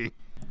movie.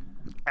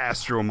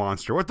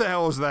 Astro-Monster. What the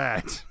hell is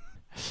that?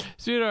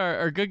 So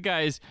our good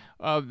guys,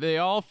 they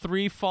all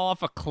 3 fall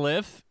off a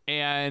cliff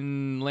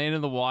and land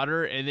in the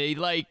water, and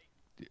they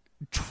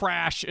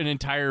trash an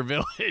entire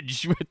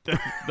village with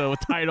the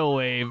tidal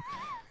wave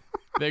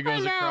that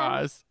goes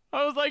across.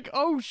 I was like,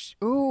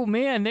 oh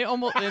man, they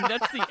almost, and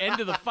that's the end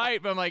of the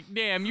fight, but I'm like,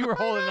 damn, you were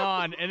holding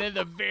on, and then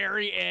the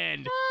very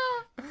end,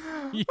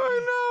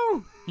 I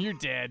know, you're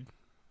dead.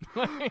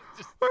 I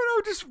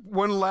know, just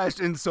one last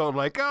insult,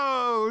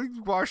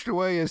 washed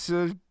away as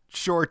a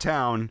shore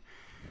town.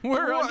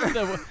 We're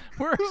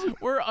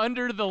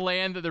under the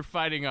land that they're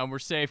fighting on. We're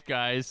safe,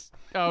 guys.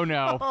 Oh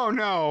no. Oh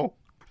no.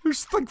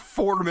 There's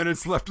 4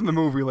 minutes left in the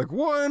movie.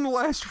 One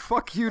last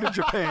fuck you to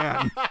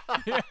Japan.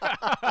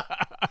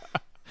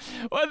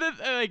 Well, then,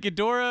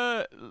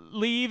 Ghidorah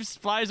leaves,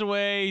 flies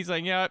away. He's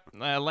like, "Yep,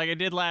 like I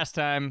did last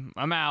time,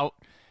 I'm out."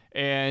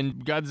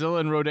 And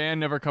Godzilla and Rodan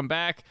never come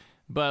back.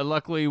 But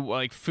luckily,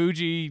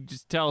 Fuji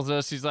just tells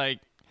us, he's like,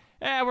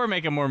 we're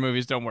making more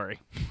movies, don't worry.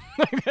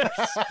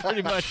 That's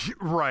pretty much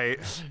right.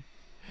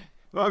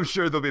 I'm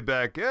sure they'll be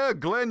back. Yeah,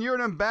 Glenn, you're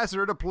an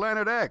ambassador to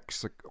Planet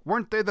X.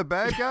 Weren't they the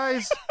bad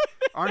guys?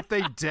 Aren't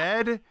they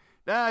dead?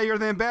 You're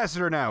the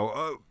ambassador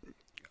now.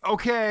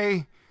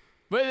 Okay.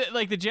 But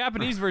like the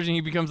Japanese version,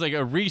 he becomes like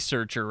a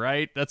researcher,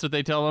 right? That's what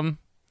they tell him.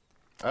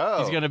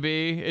 Oh. He's gonna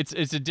be. It's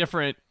a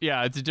different.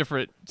 Yeah, it's a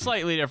different,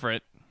 slightly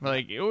different.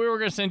 Like we were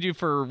gonna send you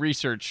for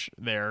research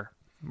there.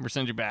 We'll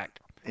send you back.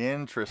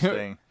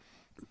 Interesting.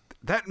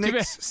 That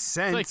makes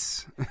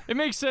sense. Like, it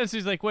makes sense.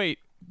 He's like, wait,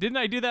 didn't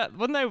I do that?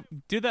 Wouldn't I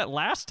do that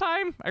last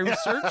time? I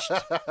researched,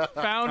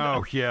 found.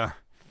 Oh yeah.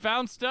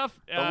 Found stuff.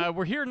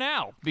 We're here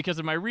now because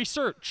of my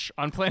research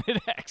on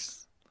Planet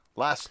X.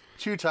 Last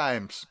 2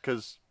 times,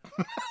 because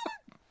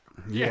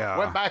Yeah.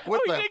 went back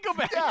with you them. did go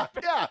back.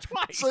 Yeah.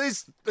 Twice. So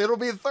it'll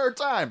be the 3rd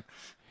time.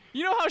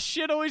 You know how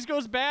shit always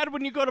goes bad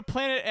when you go to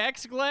Planet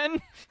X,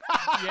 Glenn?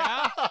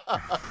 Yeah?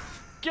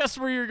 Guess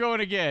where you're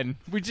going again.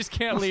 We just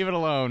can't leave it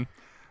alone.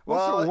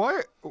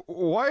 Also,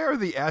 why are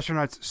the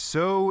astronauts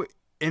so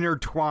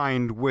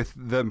intertwined with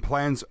the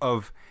plans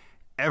of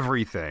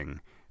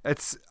everything?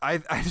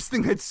 I just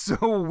think that's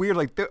so weird.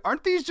 Like,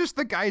 aren't these just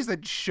the guys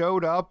that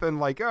showed up and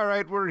like, all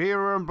right, we're here,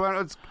 we're on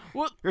planet.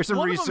 Here's some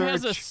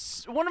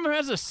research. One of them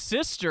has a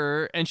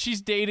sister, and she's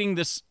dating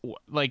this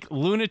like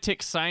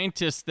lunatic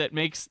scientist that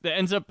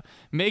ends up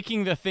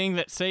making the thing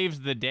that saves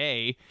the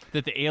day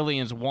that the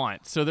aliens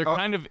want. So they're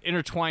kind of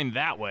intertwined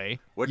that way.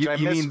 Which I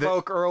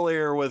misspoke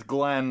earlier with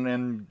Glenn,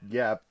 and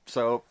yeah,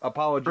 so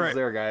apologies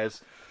there,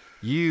 guys.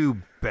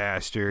 You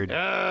bastard.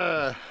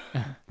 But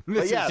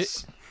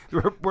yes.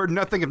 We're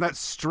nothing if not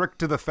strict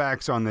to the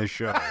facts on this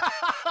show.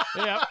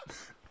 Yeah.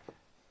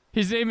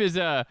 His name is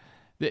the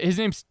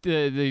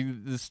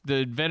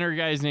inventor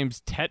guy's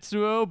name's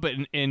Tetsuo, but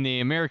in the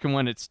American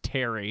one it's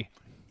Terry.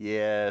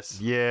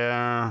 Yes.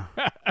 Yeah.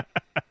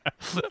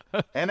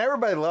 And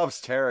everybody loves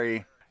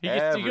Terry. He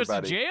goes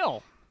to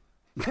jail.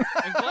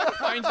 And Glenn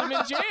finds him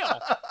in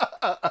jail.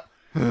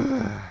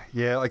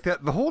 Yeah, like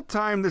that. The whole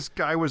time this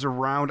guy was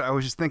around, I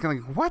was just thinking,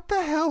 like, what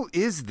the hell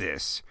is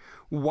this?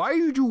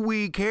 Why do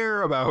we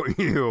care about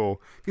you?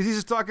 Because he's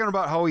just talking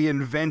about how he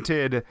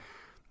invented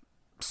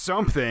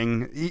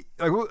something.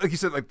 Like you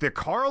said, like the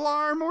car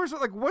alarm or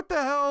something. Like, what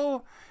the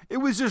hell? It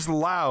was just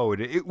loud.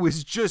 It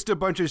was just a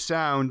bunch of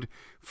sound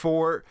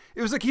for...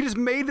 It was like he just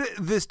made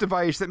this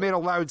device that made a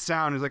loud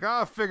sound. He's like,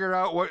 I'll figure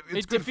out what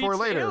it's good for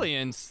later. It defeats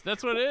aliens.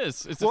 That's what it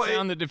is. It's a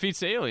sound that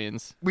defeats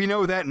aliens. We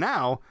know that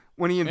now.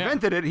 When he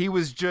invented it, he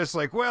was just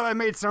like, well, I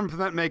made something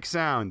that makes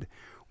sound.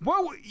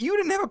 Well, you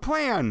didn't have a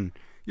plan.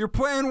 Your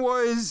plan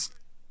was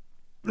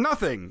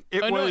nothing.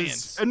 It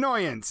was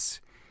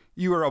annoyance.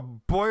 You were a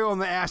boil in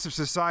the ass of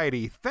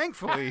society.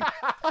 Thankfully,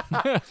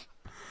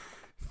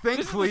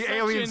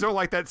 aliens don't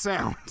like that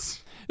sound.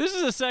 This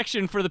is a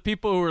section for the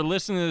people who are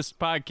listening to this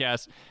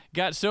podcast,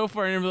 got so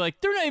far and they're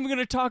like, they're not even going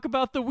to talk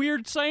about the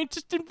weird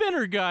scientist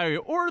inventor guy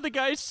or the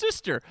guy's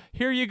sister.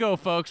 Here you go,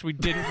 folks. We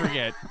didn't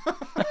forget.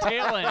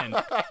 Tail end.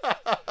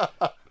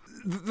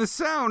 The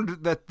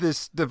sound that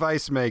this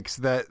device makes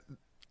that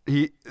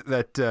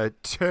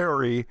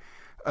Terry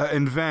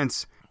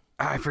invents,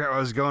 I forgot where I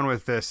was going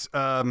with this.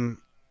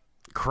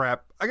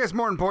 Crap. I guess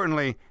more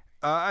importantly,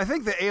 I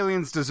think the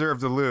aliens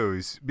deserve to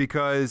lose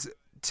because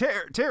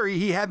Terry,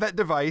 he had that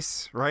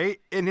device, right,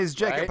 in his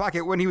jacket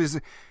pocket when he was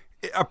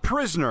a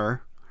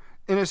prisoner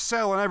in a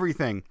cell and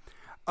everything.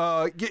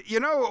 You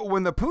know,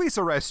 when the police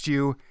arrest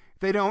you,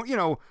 they don't,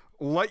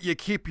 let you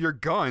keep your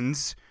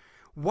guns.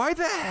 Why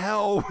the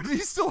hell would he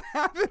still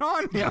have it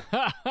on him?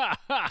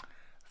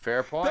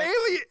 Fair point.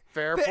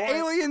 The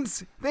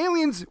aliens,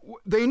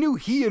 they knew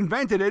he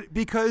invented it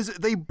because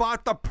they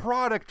bought the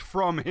product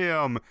from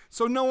him,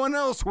 so no one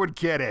else would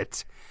get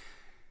it.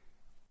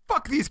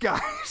 Fuck these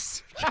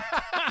guys.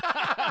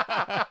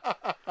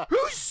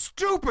 Who's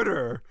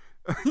stupider?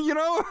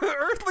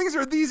 Earthlings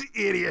are these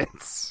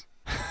idiots.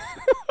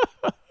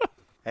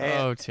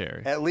 Oh,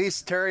 Terry. At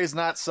least Terry's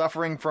not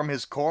suffering from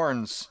his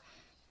corns.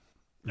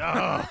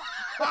 No,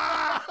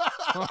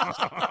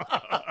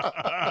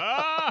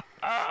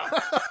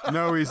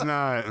 he's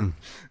not.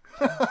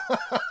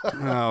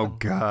 Oh,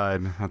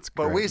 God. That's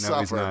great. But we no, suffer.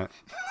 He's not.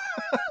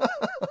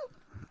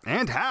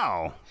 And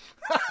how?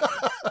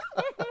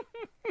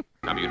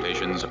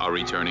 Computations are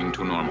returning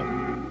to normal.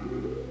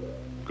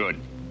 Good.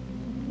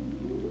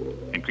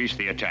 Increase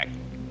the attack.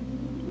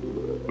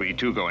 We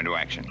too go into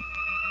action.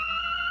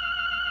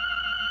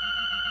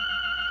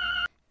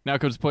 Now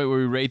comes the point where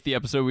we rate the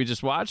episode we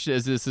just watched.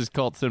 As this is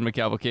Cult Cinema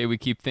Cavalcade, we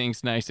keep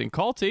things nice and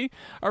culty.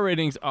 Our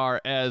ratings are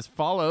as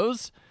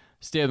follows.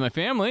 Stay with my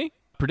family.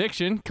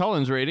 Prediction,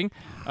 Cullen's rating.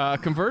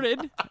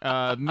 Converted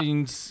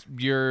means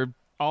you're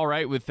all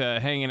right with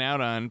hanging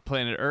out on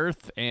planet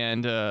Earth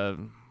and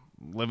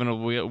living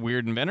a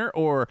weird inventor.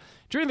 Or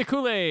during the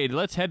Kool-Aid,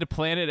 let's head to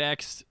Planet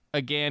X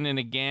again and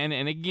again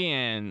and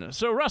again.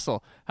 So,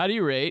 Russell, how do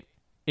you rate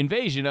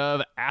Invasion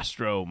of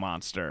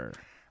Astro-Monster?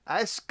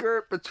 I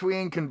skirt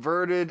between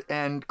Converted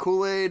and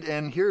Kool-Aid,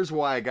 and here's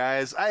why,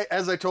 guys.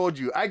 As I told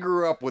you, I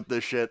grew up with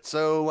this shit,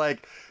 so,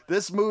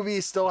 this movie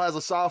still has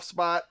a soft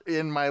spot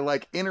in my,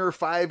 inner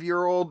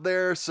 5-year-old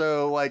there,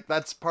 so,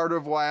 that's part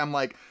of why I'm,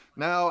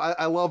 No,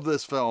 I love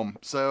this film.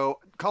 So,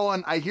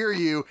 Cullen, I hear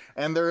you,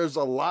 and there's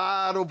a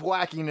lot of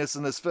wackiness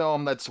in this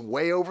film that's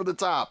way over the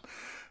top.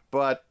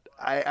 But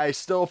I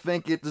still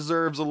think it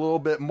deserves a little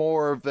bit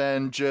more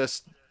than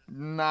just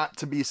not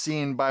to be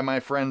seen by my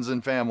friends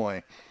and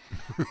family.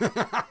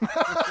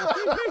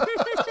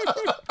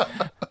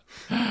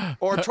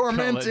 Or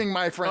tormenting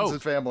my friends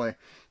and family.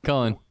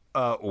 Cullen.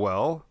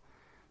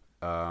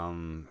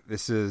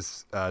 This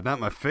is not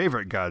my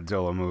favorite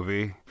Godzilla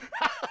movie.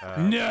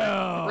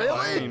 No! Really?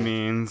 By any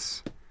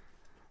means.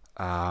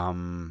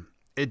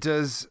 It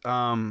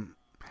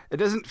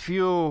doesn't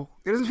feel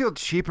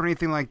cheap or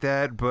anything like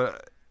that,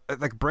 but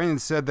like Brandon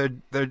said,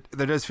 there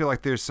does feel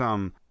like there's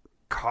some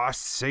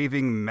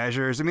cost-saving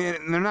measures. I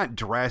mean, they're not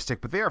drastic,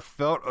 but they are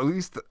felt at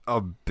least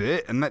a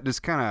bit, and that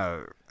just kind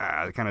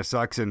of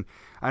sucks. And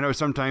I know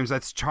sometimes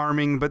that's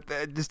charming, but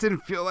that just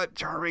didn't feel that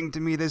charming to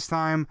me this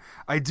time.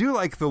 I do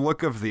like the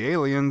look of the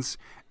aliens,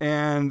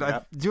 and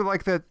I do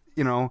like that,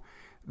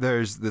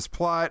 there's this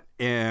plot,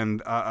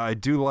 and I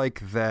do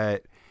like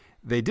that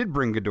they did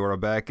bring Ghidorah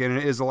back, and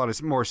it is a lot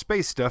of more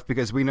space stuff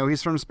because we know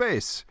he's from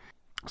space.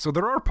 So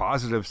there are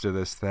positives to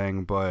this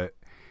thing, but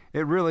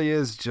it really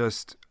is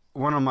just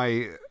one of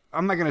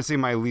I'm not going to say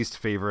my least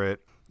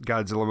favorite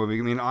Godzilla movie.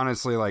 I mean,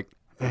 honestly, like,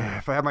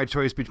 if I had my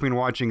choice between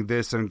watching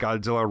this and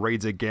Godzilla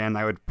Raids Again,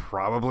 I would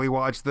probably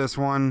watch this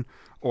one.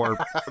 Or,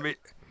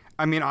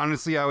 I mean,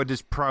 honestly, I would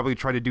just probably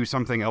try to do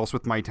something else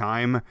with my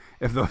time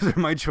if those are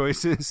my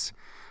choices.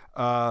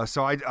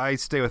 So I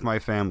stay with my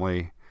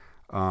family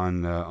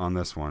on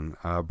this one.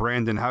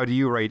 Brandon, how do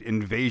you rate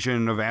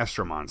Invasion of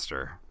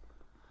Astro-Monster?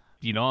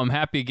 I'm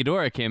happy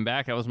Ghidorah came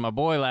back. That was my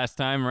boy last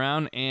time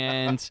around,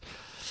 and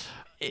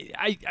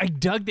I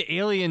dug the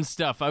alien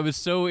stuff. I was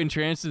so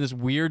entranced in this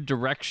weird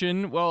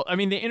direction. Well, I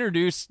mean, they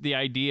introduced the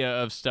idea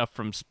of stuff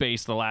from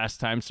space the last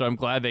time, so I'm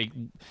glad they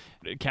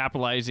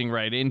capitalizing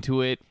right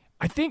into it.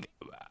 I think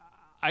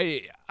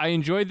I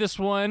enjoyed this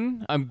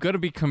one. I'm gonna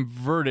be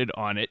converted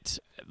on it.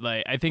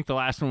 Like, I think the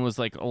last one was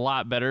like a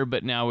lot better,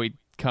 but now we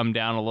come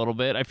down a little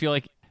bit. I feel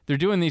like they're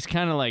doing these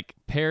kind of like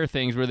pair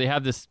things where they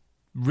have this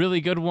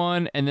really good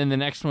one, and then the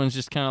next one's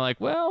just kind of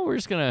like, well, we're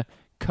just gonna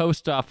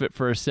coast off it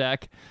for a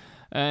sec,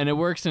 and it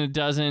works and it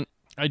doesn't.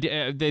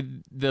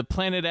 The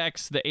Planet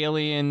X, the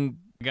alien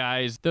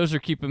guys, those are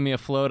keeping me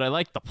afloat. I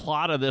like the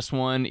plot of this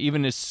one,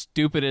 even as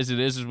stupid as it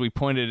is, as we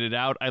pointed it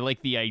out. I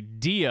like the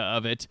idea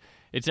of it.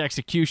 Its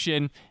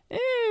execution,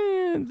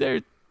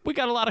 we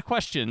got a lot of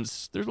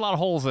questions. There's a lot of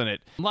holes in it.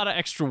 A lot of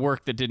extra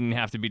work that didn't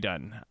have to be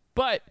done.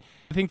 But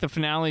I think the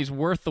finale's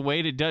worth the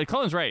wait. It does.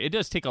 Colin's right. It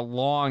does take a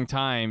long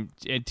time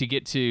to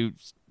get to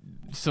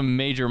some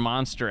major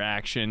monster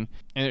action.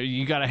 And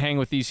you got to hang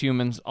with these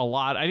humans a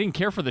lot. I didn't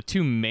care for the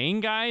two main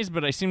guys,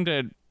 but I seem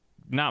to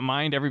not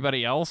mind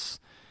everybody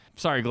else.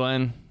 Sorry,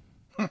 Glenn.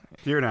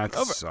 You're not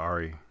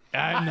sorry.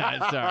 I'm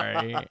not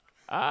sorry. But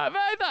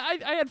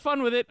I had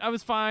fun with it. I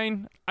was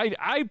fine.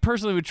 I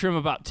personally would trim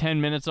about 10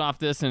 minutes off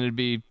this, and it'd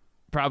be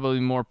probably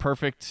more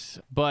perfect.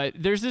 But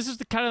this is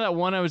the kind of that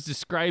one I was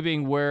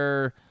describing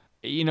where,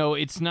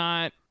 it's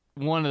not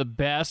one of the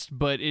best,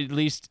 but at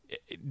least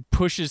it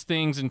pushes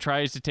things and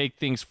tries to take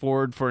things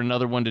forward for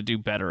another one to do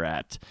better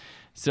at.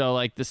 So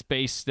like the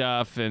space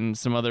stuff and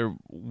some other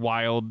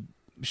wild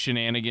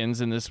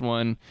shenanigans in this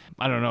one.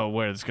 I don't know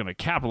whether it's going to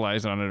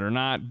capitalize on it or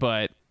not,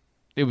 but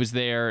it was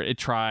there. It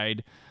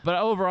tried. But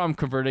overall, I'm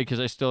converted because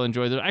I still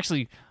enjoyed it.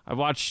 Actually, I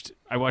watched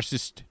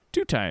this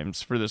 2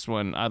 times for this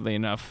one, oddly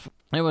enough.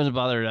 I wasn't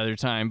bothered at either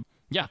time.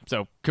 Yeah,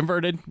 so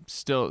converted,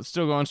 still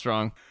going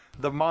strong.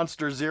 The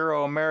Monster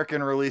Zero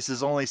American release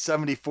is only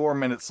 74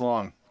 minutes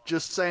long.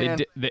 Just saying.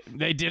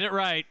 They did it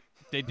right.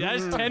 That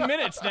is 10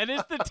 minutes. That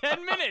is the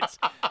 10 minutes.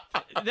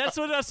 That's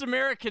what us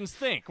Americans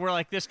think. We're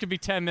like, this could be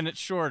 10 minutes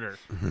shorter.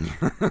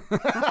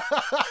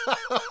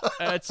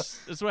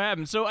 That's what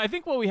happened. So I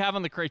think what we have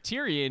on the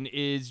Criterion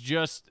is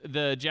just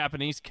the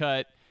Japanese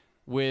cut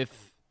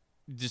with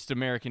just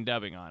American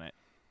dubbing on it.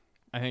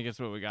 I think that's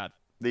what we got.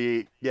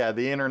 The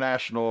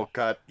international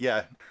cut,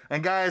 yeah.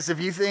 And guys,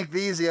 if you think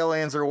these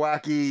aliens are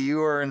wacky,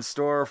 you are in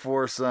store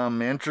for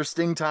some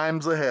interesting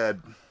times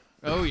ahead.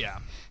 Oh, yeah.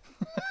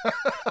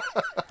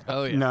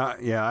 Oh, yeah. No,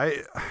 yeah,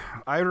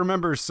 I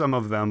remember some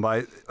of them,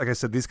 but like I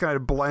said, these kind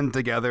of blend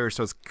together,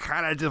 so it's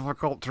kind of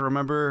difficult to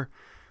remember.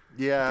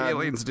 Yeah. The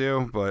aliens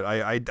do, but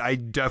I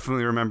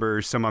definitely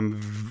remember some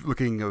I'm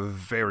looking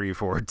very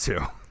forward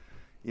to.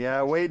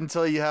 Yeah, wait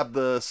until you have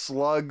the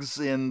slugs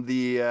in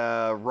the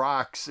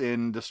rocks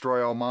in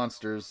Destroy All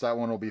Monsters. That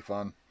one will be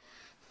fun.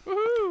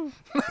 Woohoo!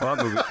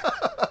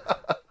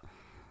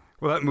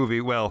 That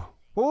movie,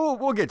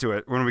 we'll get to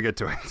it when we get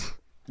to it.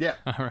 Yeah.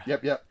 All right.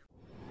 Yep.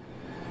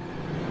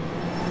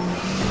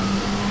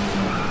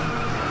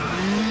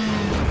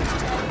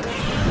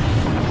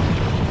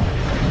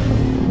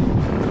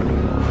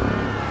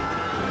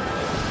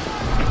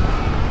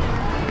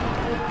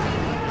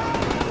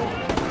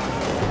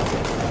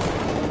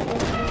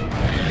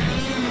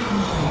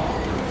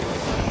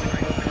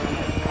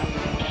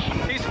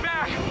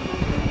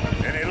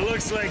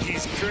 Like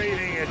he's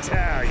craving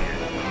Italian.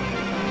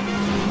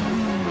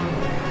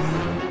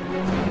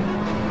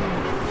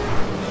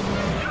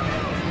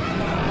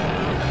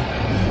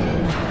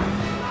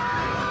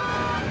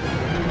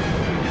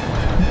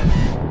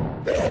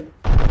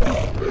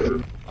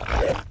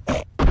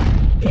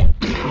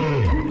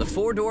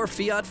 4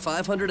 Fiat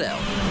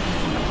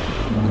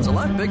 500L. It's a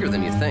lot bigger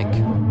than you think.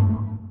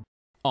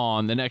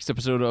 On the next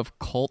episode of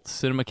Cult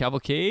Cinema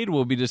Cavalcade,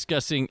 we'll be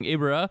discussing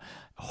Ibra,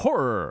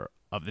 Horror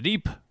of the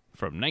Deep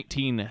from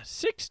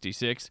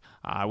 1966.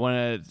 I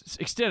want to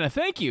extend a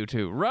thank you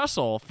to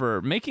Russell for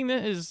making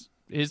his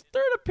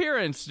third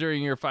appearance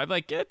during your 5.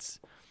 Like, it's...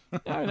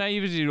 I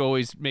usually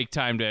always make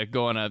time to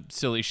go on a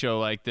silly show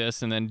like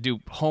this and then do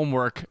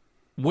homework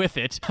with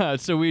it.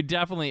 So we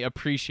definitely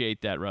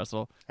appreciate that,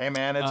 Russell. Hey,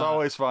 man, it's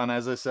always fun,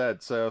 as I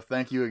said. So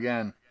thank you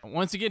again.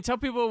 Once again, tell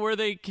people where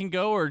they can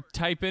go or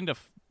type in to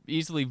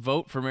easily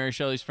vote for Mary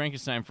Shelley's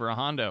Frankenstein for a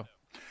Hondo.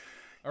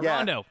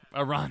 Rondo.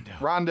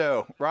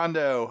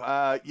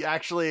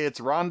 Actually, it's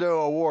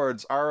Rondo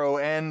Awards,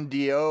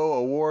 RONDO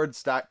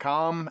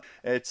awards.com.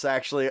 It's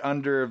actually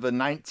under the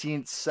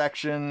 19th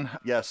section.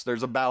 Yes,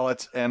 there's a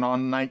ballot. And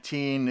on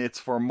 19, it's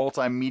for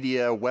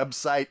multimedia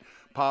website,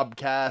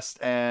 podcast,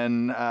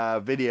 and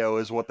video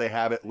is what they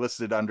have it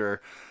listed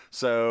under.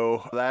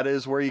 So that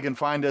is where you can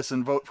find us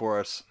and vote for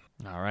us.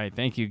 All right.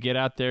 Thank you. Get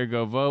out there.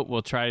 Go vote.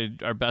 We'll try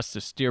our best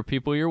to steer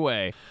people your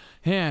way.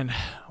 And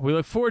we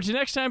look forward to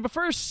next time. But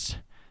first...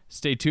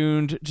 stay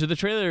tuned to the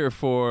trailer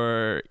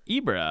for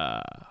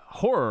Ibra,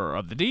 Horror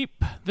of the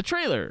Deep, the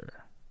trailer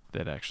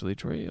that actually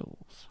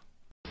trails.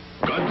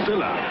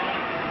 Godzilla,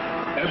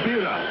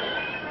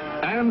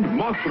 Ebirah, and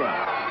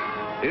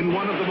Mothra in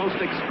one of the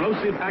most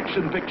explosive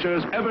action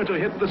pictures ever to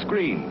hit the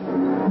screen.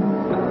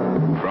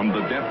 From the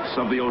depths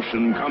of the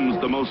ocean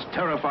comes the most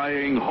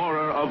terrifying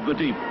horror of the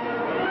deep.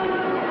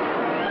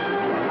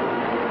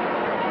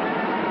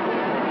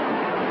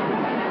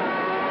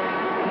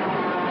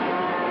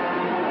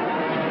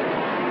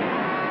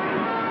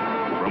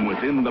 From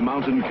within the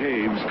mountain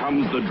caves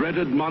comes the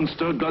dreaded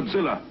monster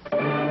Godzilla.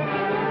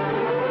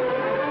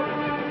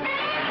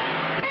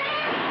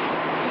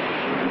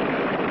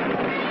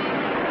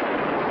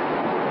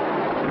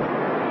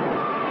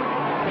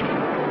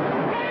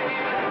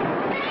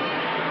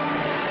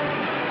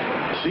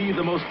 See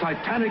the most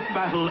titanic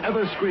battle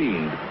ever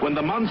screened when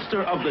the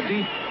monster of the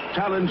deep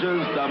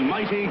challenges the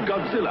mighty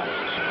Godzilla.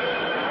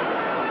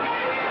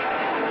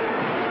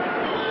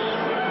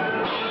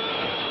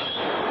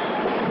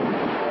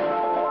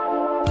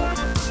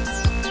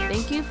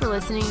 Thank you for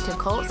listening to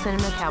Cult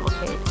Cinema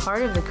Cavalcade,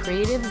 part of the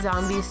Creative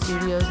Zombie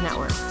Studios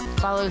Network.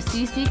 Follow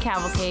CC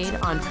Cavalcade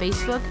on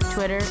Facebook,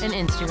 Twitter, and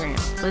Instagram.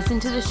 Listen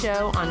to the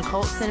show on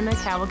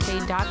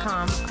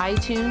CultCinemaCavalcade.com,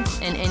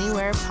 iTunes, and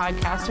anywhere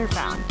podcasts are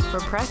found.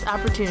 For press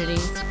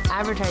opportunities,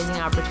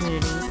 advertising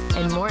opportunities,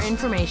 and more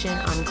information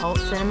on Cult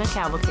Cinema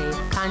Cavalcade,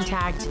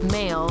 contact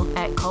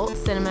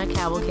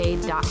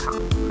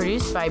mail@CultCinemaCavalcade.com.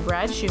 Produced by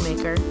Brad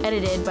Shoemaker,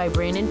 edited by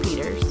Brandon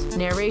Peters,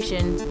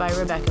 narration by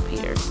Rebecca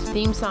Peters.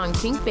 Theme song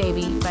Pink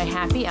Baby by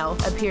Happy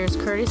Elf appears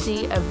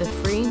courtesy of the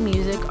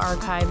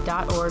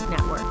freemusicarchive.org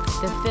network.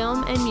 The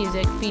film and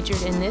music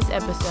featured in this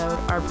episode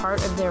are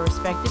part of their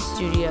respective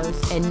studios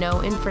and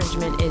no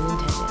infringement is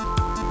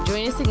intended.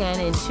 Join us again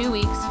in 2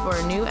 weeks for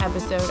a new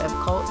episode of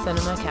Cult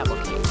Cinema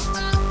Cavalcade.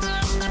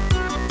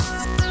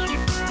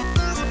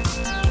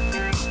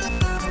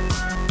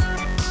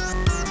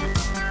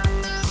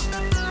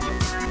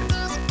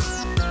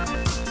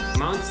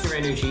 Monster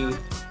Energy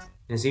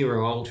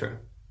Zero Ultra.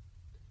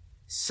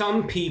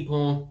 Some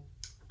people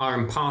are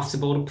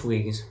impossible to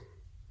please.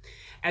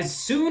 As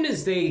soon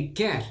as they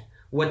get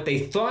what they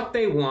thought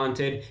they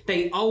wanted,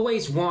 they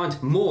always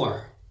want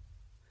more.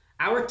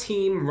 Our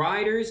team,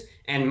 Riders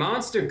and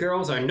Monster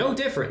Girls, are no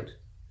different.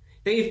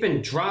 They've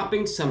been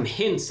dropping some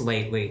hints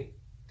lately.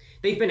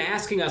 They've been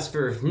asking us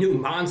for a new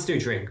monster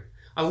drink,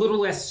 a little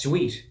less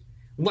sweet,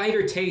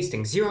 lighter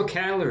tasting, 0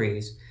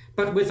 calories,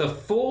 but with a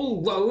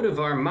full load of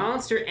our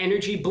Monster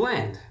Energy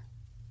blend.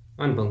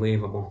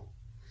 Unbelievable.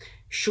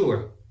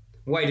 Sure,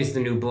 white is the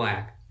new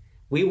black.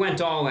 We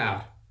went all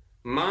out.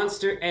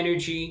 Monster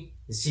Energy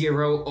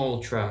Zero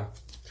Ultra.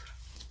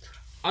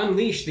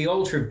 Unleash the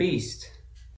Ultra Beast.